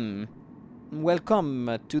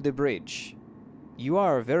 "Welcome to the bridge. You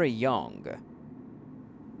are very young."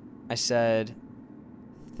 I said,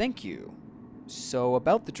 "Thank you. So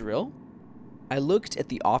about the drill?" I looked at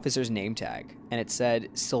the officer's name tag, and it said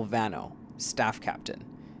Silvano, staff captain.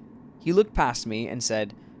 He looked past me and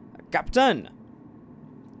said, "Captain!"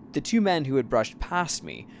 The 2 men who had brushed past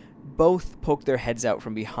me both poked their heads out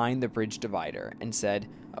from behind the bridge divider and said,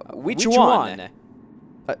 Which one?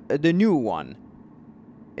 The new one."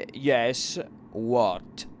 "Yes,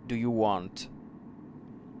 what do you want?"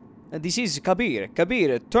 "This is Kabir.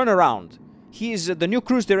 Kabir, turn around. He's the new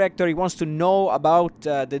cruise director. He wants to know about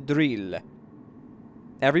the drill."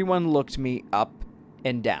 Everyone looked me up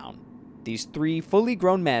and down. These 3 fully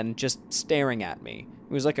grown men just staring at me.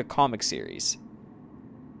 It was like a comic series.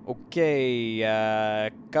 "Okay,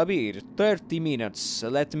 Kabir, 30 minutes.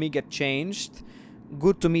 Let me get changed.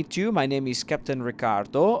 Good to meet you. My name is Captain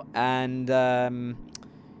Ricardo. And,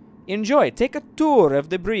 enjoy. Take a tour of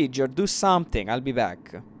the bridge or do something. I'll be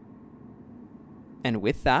back." And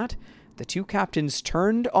with that, the two captains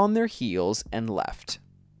turned on their heels and left.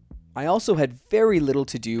 I also had very little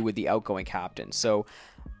to do with the outgoing captain, so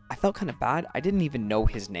I felt kind of bad. I didn't even know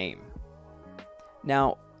his name.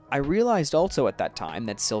 Now, I realized also at that time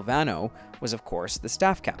that Silvano was, of course, the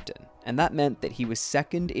staff captain, and that meant that he was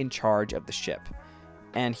second in charge of the ship.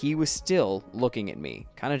 And he was still looking at me,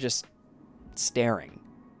 kind of just staring.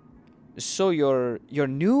 So you're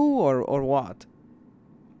new or what?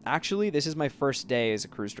 Actually, this is my first day as a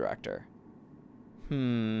cruise director.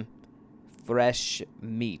 Fresh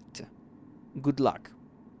meat. Good luck.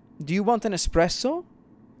 Do you want an espresso?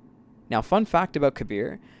 Now, fun fact about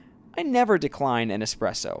Kabir, I never decline an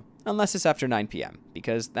espresso, unless it's after 9 p.m.,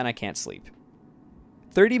 because then I can't sleep.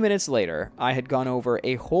 30 minutes later, I had gone over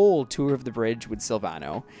a whole tour of the bridge with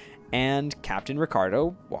Silvano, and Captain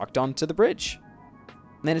Ricardo walked onto the bridge.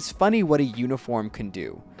 And it's funny what a uniform can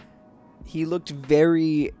do. He looked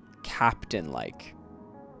very captain-like.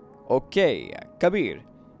 Okay, Kabir,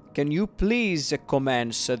 can you please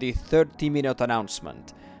commence the 30-minute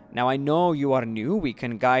announcement? Now I know you are new, we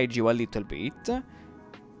can guide you a little bit.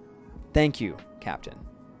 Thank you, Captain.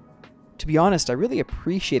 To be honest, I really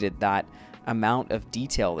appreciated that amount of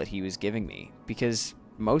detail that he was giving me, because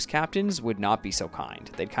most captains would not be so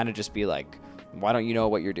kind. They'd kind of just be like, why don't you know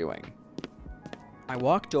what you're doing? I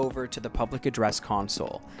walked over to the public address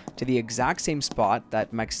console, to the exact same spot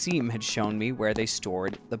that Maxime had shown me where they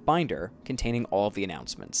stored the binder containing all of the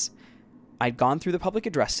announcements. I'd gone through the public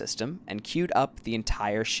address system and queued up the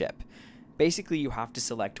entire ship. Basically, you have to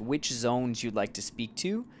select which zones you'd like to speak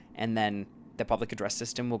to, and then the public address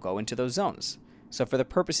system will go into those zones. So for the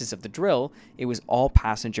purposes of the drill, it was all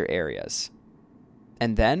passenger areas.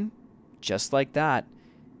 And then, just like that,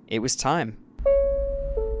 it was time.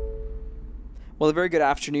 Well, a very good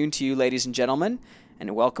afternoon to you, ladies and gentlemen,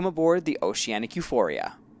 and welcome aboard the Oceanic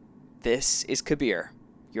Euphoria. This is Kabir,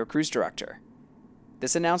 your cruise director.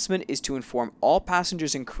 This announcement is to inform all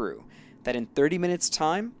passengers and crew that in 30 minutes'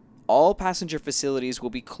 time, all passenger facilities will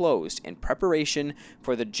be closed in preparation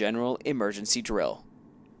for the general emergency drill.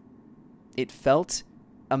 It felt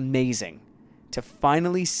amazing to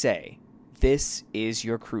finally say, this is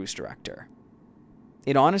your cruise director.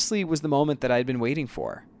 It honestly was the moment that I had been waiting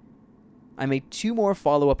for. I made 2 more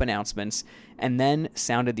follow-up announcements and then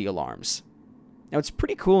sounded the alarms. Now, it's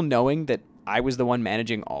pretty cool knowing that I was the one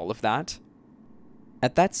managing all of that.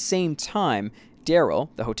 At that same time, Daryl,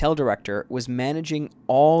 the hotel director, was managing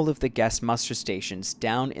all of the guest muster stations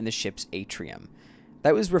down in the ship's atrium.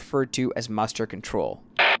 That was referred to as muster control.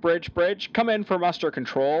 Bridge, come in for muster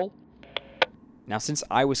control. Now, since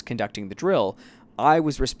I was conducting the drill, I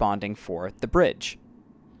was responding for the bridge.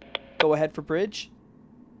 Go ahead for bridge.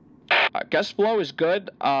 Guest flow is good.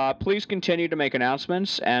 Please continue to make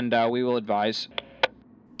announcements, and we will advise.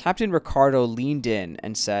 Captain Ricardo leaned in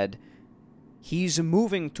and said, "He's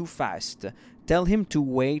moving too fast. Tell him to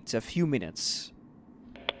wait a few minutes."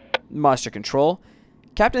 Muster control.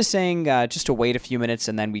 Captain is saying just to wait a few minutes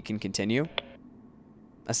and then we can continue.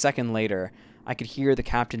 A second later, I could hear the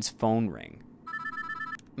captain's phone ring.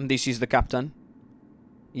 "This is the captain."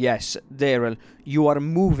 "Yes, Daryl, you are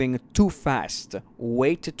moving too fast.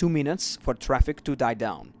 Wait 2 minutes for traffic to die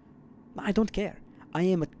down." "I don't care. I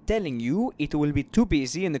am telling you it will be too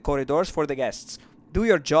busy in the corridors for the guests. Do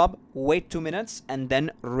your job, wait 2 minutes, and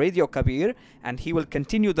then radio Kabir, and he will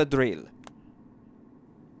continue the drill."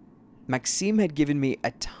 Maxime had given me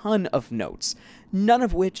a ton of notes, none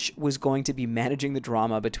of which was going to be managing the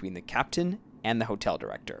drama between the captain and the hotel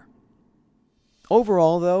director.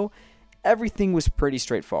 Overall, though, everything was pretty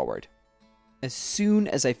straightforward. As soon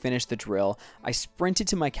as I finished the drill, I sprinted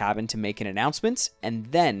to my cabin to make an announcement and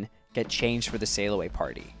then get changed for the sail away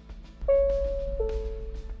party.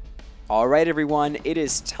 Alright everyone, it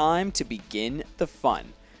is time to begin the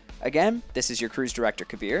fun. Again, this is your cruise director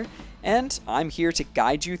Kabir, and I'm here to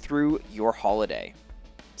guide you through your holiday.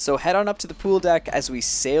 So head on up to the pool deck as we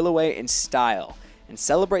sail away in style and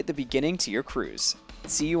celebrate the beginning to your cruise.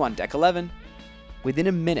 See you on deck 11. Within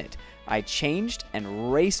a minute, I changed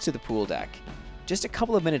and raced to the pool deck. Just a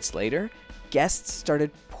couple of minutes later, guests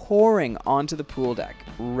started pouring onto the pool deck,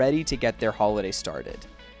 ready to get their holiday started.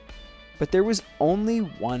 But there was only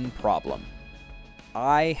one problem.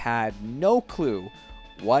 I had no clue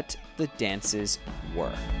what the dances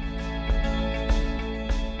were.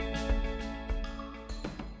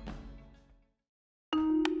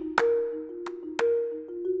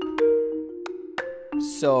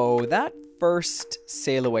 So that first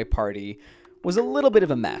sail away party was a little bit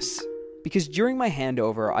of a mess, because during my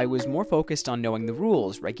handover I was more focused on knowing the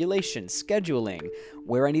rules, regulations, scheduling,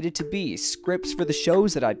 where I needed to be, scripts for the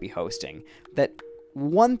shows that I'd be hosting, that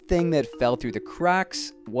one thing that fell through the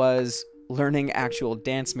cracks was learning actual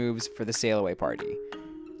dance moves for the sail away party.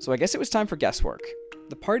 So I guess it was time for guesswork.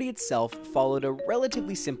 The party itself followed a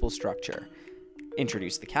relatively simple structure.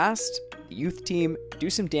 Introduce the cast, the youth team, do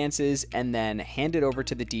some dances, and then hand it over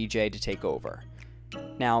to the DJ to take over.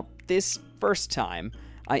 Now, this first time,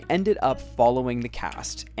 I ended up following the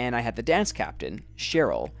cast, and I had the dance captain,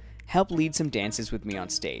 Cheryl, help lead some dances with me on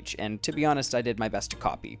stage, and to be honest, I did my best to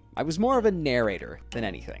copy. I was more of a narrator than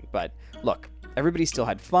anything, but look, everybody still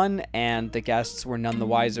had fun, and the guests were none the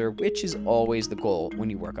wiser, which is always the goal when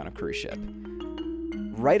you work on a cruise ship.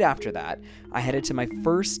 Right after that, I headed to my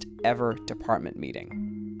first ever department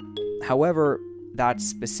meeting. However, that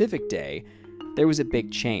specific day, there was a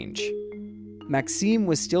big change. Maxime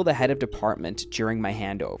was still the head of department during my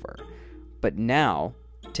handover, but now,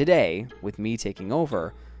 today, with me taking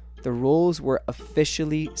over, the roles were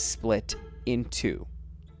officially split in two.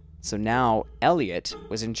 So now Elliot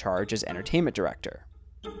was in charge as entertainment director.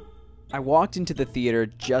 I walked into the theater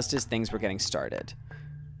just as things were getting started.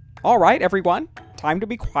 All right, everyone, time to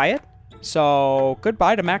be quiet. So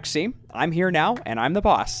goodbye to Maxime. I'm here now, and I'm the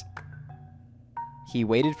boss. He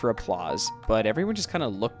waited for applause, but everyone just kind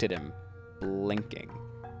of looked at him, blinking.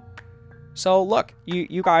 So look,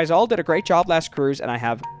 you guys all did a great job last cruise, and I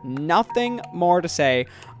have nothing more to say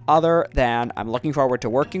other than I'm looking forward to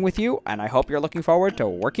working with you, and I hope you're looking forward to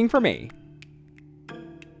working for me.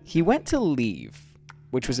 He went to leave,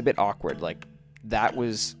 which was a bit awkward. Like, that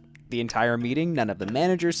was the entire meeting. None of the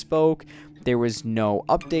managers spoke. There was no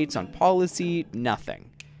updates on policy, nothing.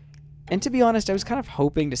 And to be honest, I was kind of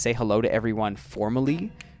hoping to say hello to everyone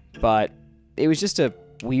formally, but it was just a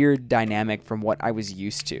weird dynamic from what I was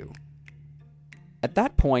used to. At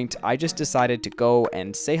that point, I just decided to go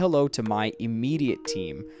and say hello to my immediate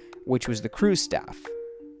team, which was the cruise staff.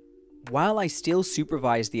 While I still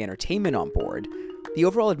supervised the entertainment on board, the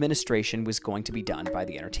overall administration was going to be done by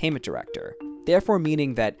the entertainment director, therefore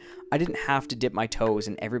meaning that I didn't have to dip my toes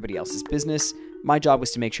in everybody else's business. My job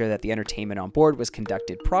was to make sure that the entertainment on board was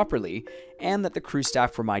conducted properly and that the crew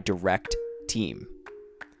staff were my direct team.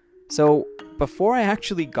 So before I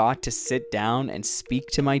actually got to sit down and speak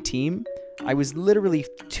to my team, I was literally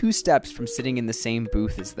 2 steps from sitting in the same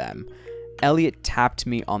booth as them. Elliot tapped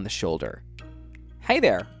me on the shoulder. Hey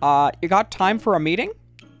there, you got time for a meeting?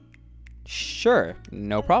 Sure,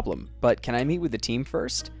 no problem, but can I meet with the team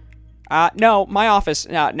first? No, my office,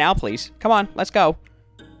 now please. Come on, let's go.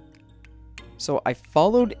 So I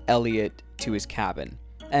followed Elliot to his cabin,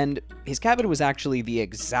 and his cabin was actually the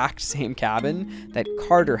exact same cabin that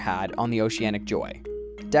Carter had on the Oceanic Joy.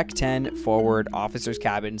 Deck 10, forward, officer's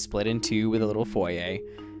cabin, split in 2 with a little foyer.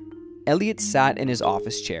 Elliot sat in his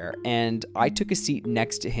office chair, and I took a seat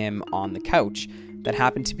next to him on the couch that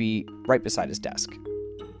happened to be right beside his desk.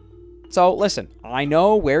 So listen, I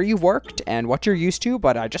know where you've worked and what you're used to,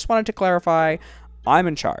 but I just wanted to clarify, I'm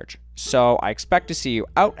in charge. So I expect to see you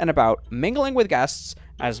out and about, mingling with guests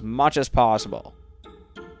as much as possible.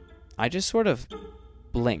 I just sort of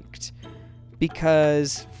blinked,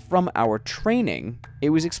 because from our training, it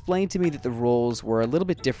was explained to me that the roles were a little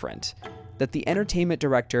bit different, that the entertainment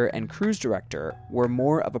director and cruise director were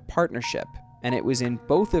more of a partnership, and it was in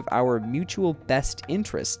both of our mutual best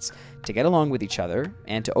interests to get along with each other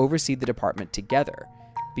and to oversee the department together,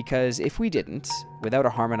 because if we didn't, without a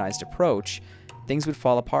harmonized approach, things would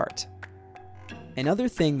fall apart. Another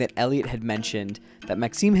thing that Elliot had mentioned that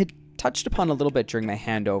Maxime had touched upon a little bit during my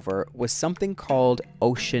handover was something called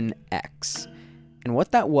Ocean X. And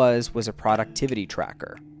what that was a productivity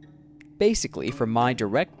tracker. Basically, for my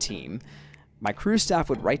direct team, my crew staff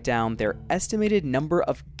would write down their estimated number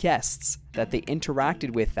of guests that they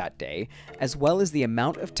interacted with that day, as well as the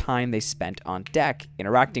amount of time they spent on deck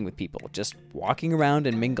interacting with people, just walking around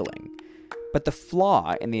and mingling. But the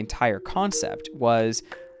flaw in the entire concept was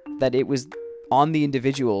that it was on the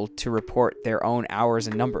individual to report their own hours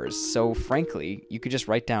and numbers, so frankly, you could just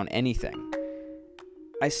write down anything.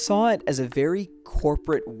 I saw it as a very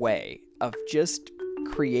corporate way of just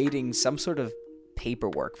creating some sort of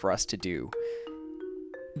paperwork for us to do.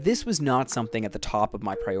 This was not something at the top of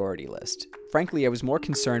my priority list. Frankly, I was more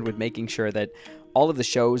concerned with making sure that all of the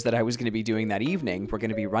shows that I was going to be doing that evening were going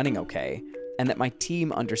to be running okay, and that my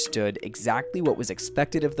team understood exactly what was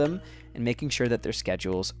expected of them and making sure that their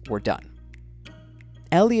schedules were done.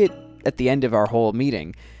 Elliot, at the end of our whole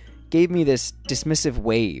meeting, gave me this dismissive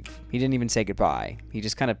wave. He didn't even say goodbye. He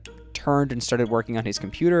just kind of turned and started working on his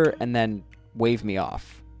computer and then waved me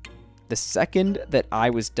off. The second that I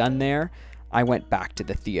was done there, I went back to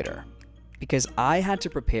the theater because I had to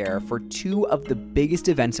prepare for 2 of the biggest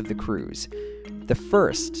events of the cruise. The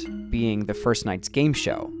first being the first night's game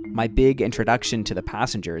show, my big introduction to the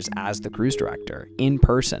passengers as the cruise director in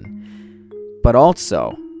person, but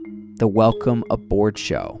also the Welcome Aboard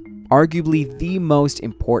show, arguably the most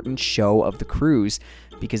important show of the cruise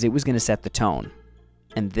because it was going to set the tone.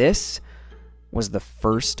 And this was the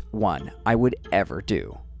first one I would ever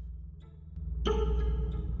do.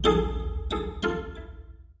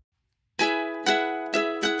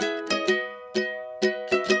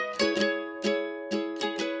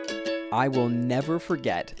 I will never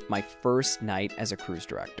forget my first night as a cruise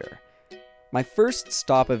director. My first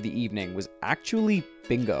stop of the evening was actually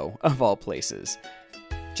bingo, of all places.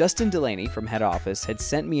 Justin Delaney from head office had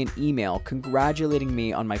sent me an email congratulating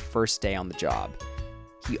me on my first day on the job.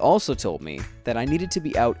 He also told me that I needed to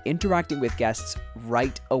be out interacting with guests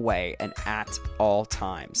right away and at all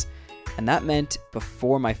times, and that meant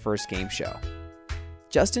before my first game show.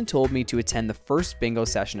 Justin told me to attend the first bingo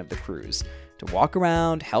session of the cruise, to walk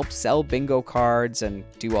around, help sell bingo cards, and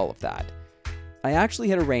do all of that. I actually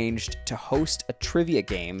had arranged to host a trivia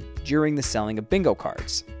game during the selling of bingo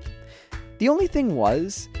cards. The only thing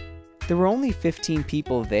was, there were only 15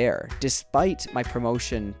 people there, despite my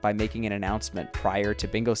promotion by making an announcement prior to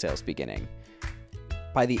bingo sales beginning.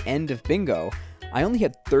 By the end of bingo, I only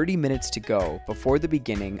had 30 minutes to go before the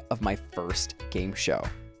beginning of my first game show.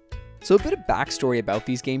 So a bit of backstory about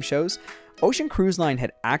these game shows. Ocean Cruise Line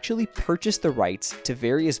had actually purchased the rights to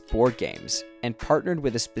various board games and partnered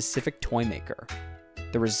with a specific toy maker.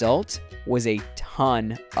 The result was a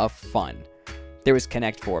ton of fun. There was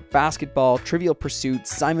Connect 4 Basketball, Trivial Pursuit,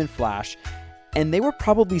 Simon Flash, and they were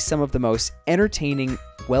probably some of the most entertaining,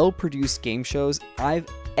 well-produced game shows I've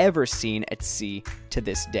ever seen at sea to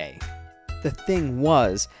this day. The thing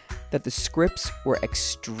was that the scripts were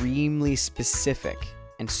extremely specific,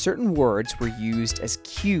 and certain words were used as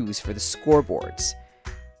cues for the scoreboards.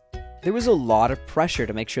 There was a lot of pressure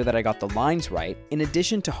to make sure that I got the lines right, in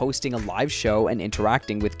addition to hosting a live show and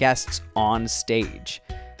interacting with guests on stage.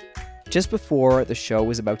 Just before the show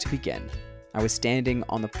was about to begin, I was standing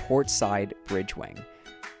on the port side bridge wing.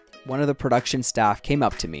 One of the production staff came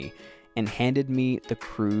up to me and handed me the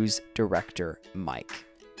cruise director mic.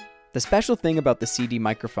 The special thing about the CD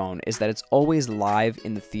microphone is that it's always live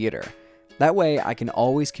in the theater. That way I can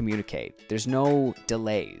always communicate. There's no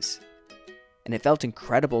delays. And it felt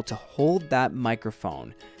incredible to hold that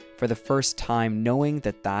microphone for the first time, knowing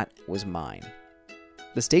that that was mine.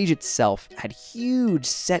 The stage itself had huge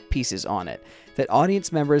set pieces on it that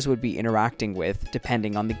audience members would be interacting with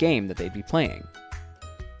depending on the game that they'd be playing.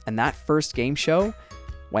 And that first game show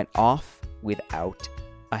went off without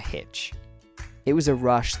a hitch. It was a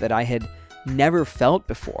rush that I had never felt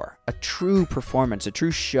before, a true performance, a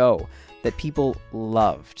true show that people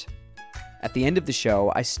loved. At the end of the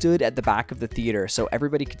show, I stood at the back of the theater so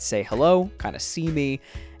everybody could say hello, kind of see me,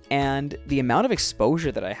 and the amount of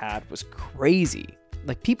exposure that I had was crazy.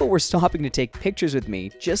 Like, people were stopping to take pictures with me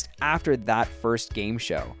just after that first game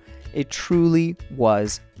show. It truly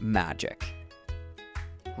was magic.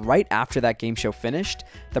 Right after that game show finished,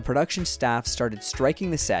 the production staff started striking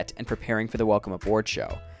the set and preparing for the Welcome Aboard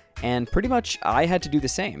show, and pretty much I had to do the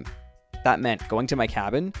same. That meant going to my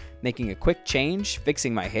cabin, making a quick change,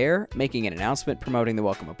 fixing my hair, making an announcement promoting the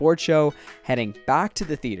Welcome Aboard show, heading back to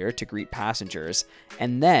the theater to greet passengers,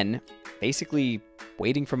 and then basically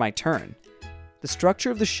waiting for my turn. The structure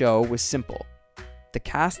of the show was simple. The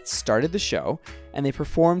cast started the show, and they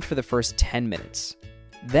performed for the first 10 minutes.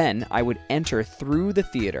 Then I would enter through the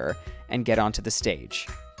theater and get onto the stage.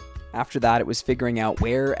 After that, it was figuring out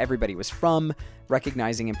where everybody was from,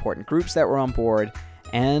 recognizing important groups that were on board,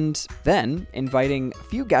 and then inviting a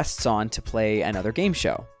few guests on to play another game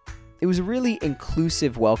show. It was a really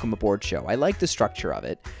inclusive Welcome Aboard show. I liked the structure of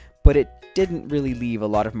it, but it didn't really leave a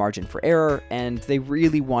lot of margin for error, and they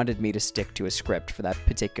really wanted me to stick to a script for that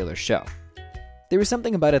particular show. There was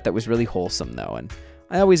something about it that was really wholesome though, and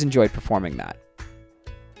I always enjoyed performing that.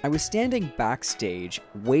 I was standing backstage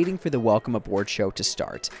waiting for the Welcome Aboard show to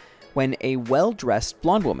start when a well-dressed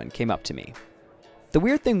blonde woman came up to me. The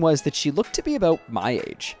weird thing was that she looked to be about my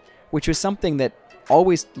age, which was something that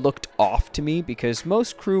always looked off to me because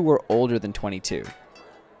most crew were older than 22.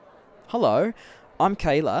 "Hello, I'm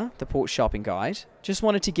Kayla, the port shopping guide. Just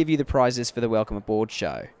wanted to give you the prizes for the Welcome Aboard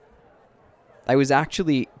show." I was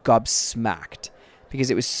actually gobsmacked because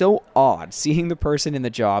it was so odd seeing the person in the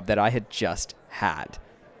job that I had just had.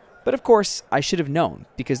 But of course, I should have known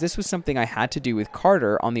because this was something I had to do with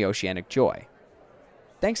Carter on the Oceanic Joy.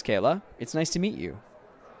 "Thanks, Kayla. It's nice to meet you."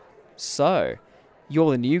 "So,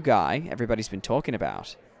 you're the new guy everybody's been talking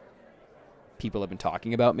about." "People have been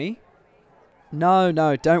talking about me?" No,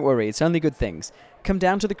 don't worry. It's only good things. Come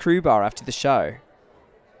down to the crew bar after the show."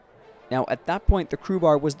 Now, at that point, the crew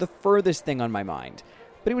bar was the furthest thing on my mind,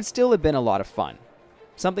 but it would still have been a lot of fun.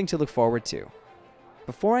 Something to look forward to.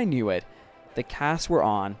 Before I knew it, the casts were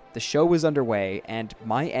on, the show was underway, and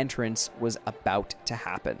my entrance was about to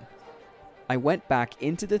happen. I went back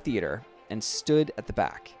into the theater and stood at the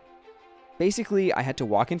back. Basically, I had to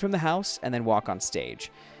walk in from the house and then walk on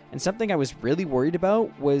stage. And something I was really worried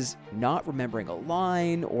about was not remembering a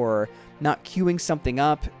line or not queuing something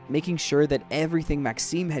up, making sure that everything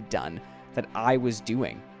Maxime had done that I was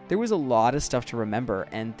doing. There was a lot of stuff to remember,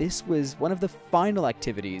 and this was one of the final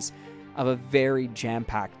activities of a very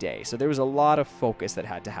jam-packed day, so there was a lot of focus that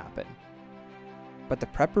had to happen. But the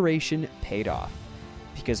preparation paid off,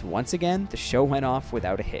 because once again, the show went off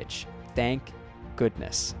without a hitch. Thank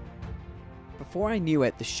goodness. Before I knew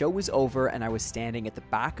it, the show was over and I was standing at the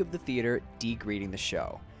back of the theater de-greeting the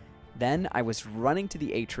show. Then I was running to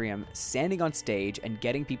the atrium, standing on stage and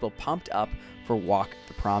getting people pumped up for Walk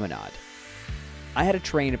the Promenade. I had a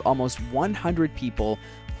train of almost 100 people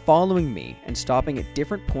following me and stopping at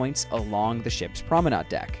different points along the ship's promenade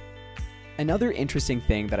deck. Another interesting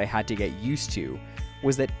thing that I had to get used to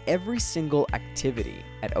was that every single activity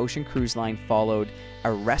at Ocean Cruise Line followed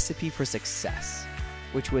a recipe for success,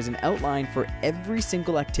 which was an outline for every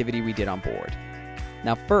single activity we did on board.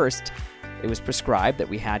 Now first, it was prescribed that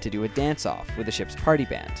we had to do a dance-off with the ship's party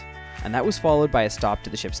band, and that was followed by a stop to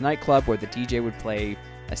the ship's nightclub where the DJ would play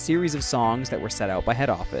a series of songs that were set out by head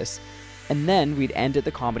office, and then we'd end at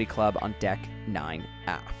the comedy club on deck 9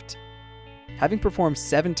 aft. Having performed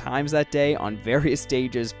 7 times that day on various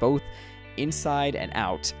stages, both inside and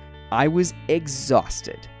out, I was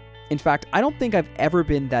exhausted. In fact, I don't think I've ever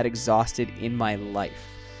been that exhausted in my life.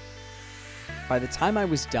 By the time I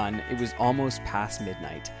was done, it was almost past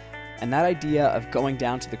midnight, and that idea of going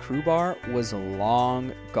down to the crew bar was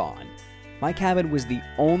long gone. My cabin was the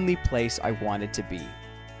only place I wanted to be,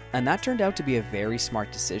 and that turned out to be a very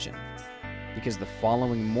smart decision, because the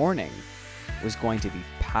following morning was going to be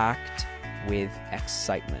packed with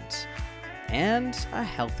excitement and a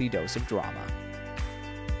healthy dose of drama.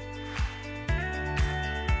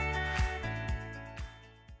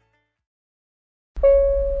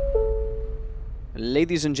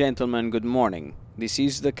 Ladies and gentlemen, good morning. This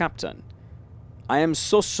is the captain. I am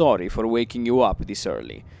so sorry for waking you up this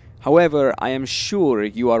early. However, I am sure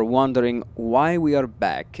you are wondering why we are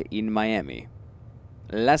back in Miami.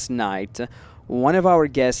 Last night, one of our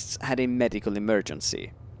guests had a medical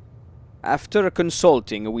emergency. After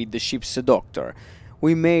consulting with the ship's doctor,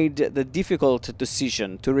 we made the difficult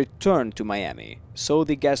decision to return to Miami so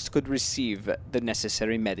the guest could receive the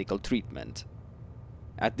necessary medical treatment.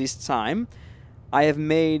 At this time, I have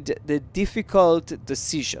made the difficult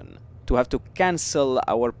decision to have to cancel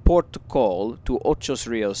our port call to Ochos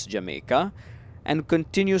Rios, Jamaica, and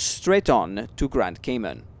continue straight on to Grand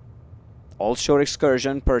Cayman. All shore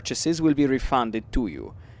excursion purchases will be refunded to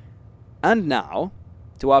you. And now,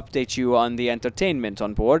 to update you on the entertainment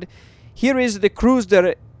on board, here is the cruise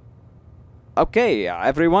Okay,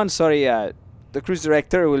 everyone, sorry, the cruise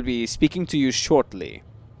director will be speaking to you shortly.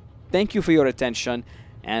 Thank you for your attention,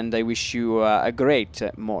 and I wish you a great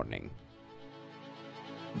morning.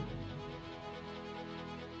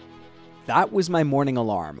 That was my morning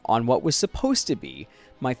alarm on what was supposed to be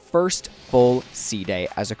my first full sea day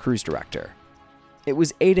as a cruise director. It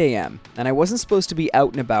was 8 a.m., and I wasn't supposed to be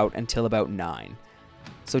out and about until about 9.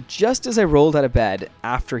 So just as I rolled out of bed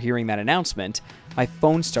after hearing that announcement, my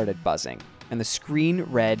phone started buzzing, and the screen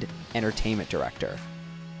read Entertainment Director.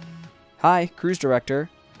 Hi, Cruise Director.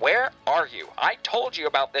 Where are you? I told you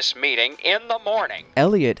about this meeting in the morning.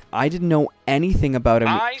 Elliot, I didn't know anything about him.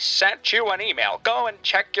 I sent you an email. Go and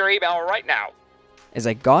check your email right now. As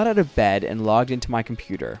I got out of bed and logged into my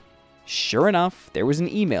computer, sure enough, there was an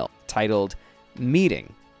email titled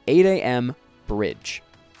Meeting, 8 a.m. Bridge.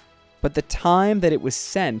 But the time that it was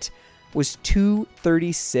sent was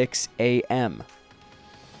 2:36 a.m.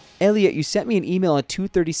 Elliot, you sent me an email at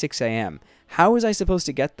 2:36 a.m. How was I supposed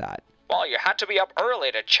to get that? Well, you had to be up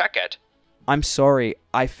early to check it. I'm sorry,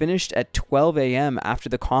 I finished at 12 a.m. after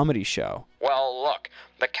the comedy show. Well, look,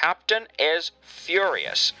 the captain is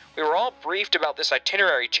furious. We were all briefed about this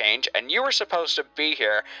itinerary change, and you were supposed to be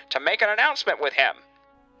here to make an announcement with him.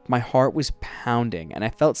 My heart was pounding, and I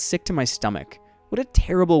felt sick to my stomach. What a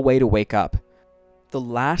terrible way to wake up. The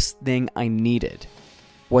last thing I needed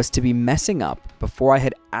was to be messing up before I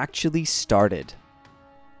had actually started.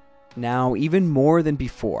 Now, even more than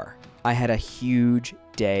before, I had a huge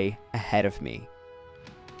day ahead of me.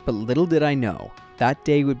 But little did I know, that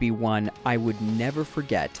day would be one I would never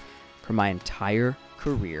forget for my entire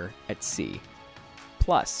career at sea.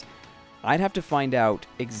 Plus, I'd have to find out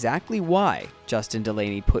exactly why Justin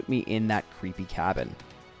Delaney put me in that creepy cabin.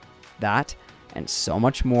 That and so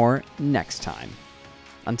much more next time.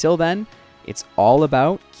 Until then, it's all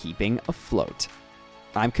about keeping afloat.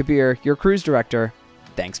 I'm Kabir, your cruise director.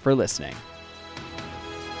 Thanks for listening.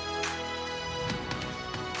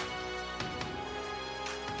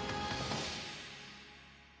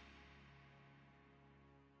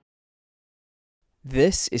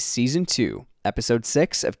 This is Season 2, Episode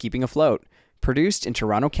 6 of Keeping Afloat, produced in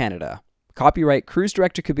Toronto, Canada. Copyright Cruise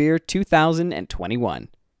Director Kabir 2021.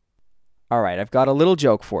 Alright, I've got a little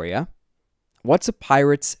joke for you. What's a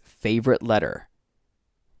pirate's favorite letter?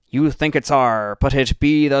 You think it's R, but it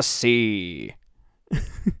be the C.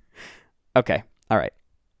 Okay, alright.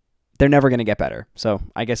 They're never going to get better, so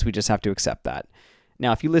I guess we just have to accept that.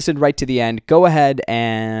 Now, if you listened right to the end, go ahead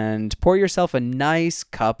and pour yourself a nice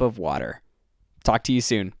cup of water. Talk to you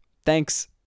soon. Thanks.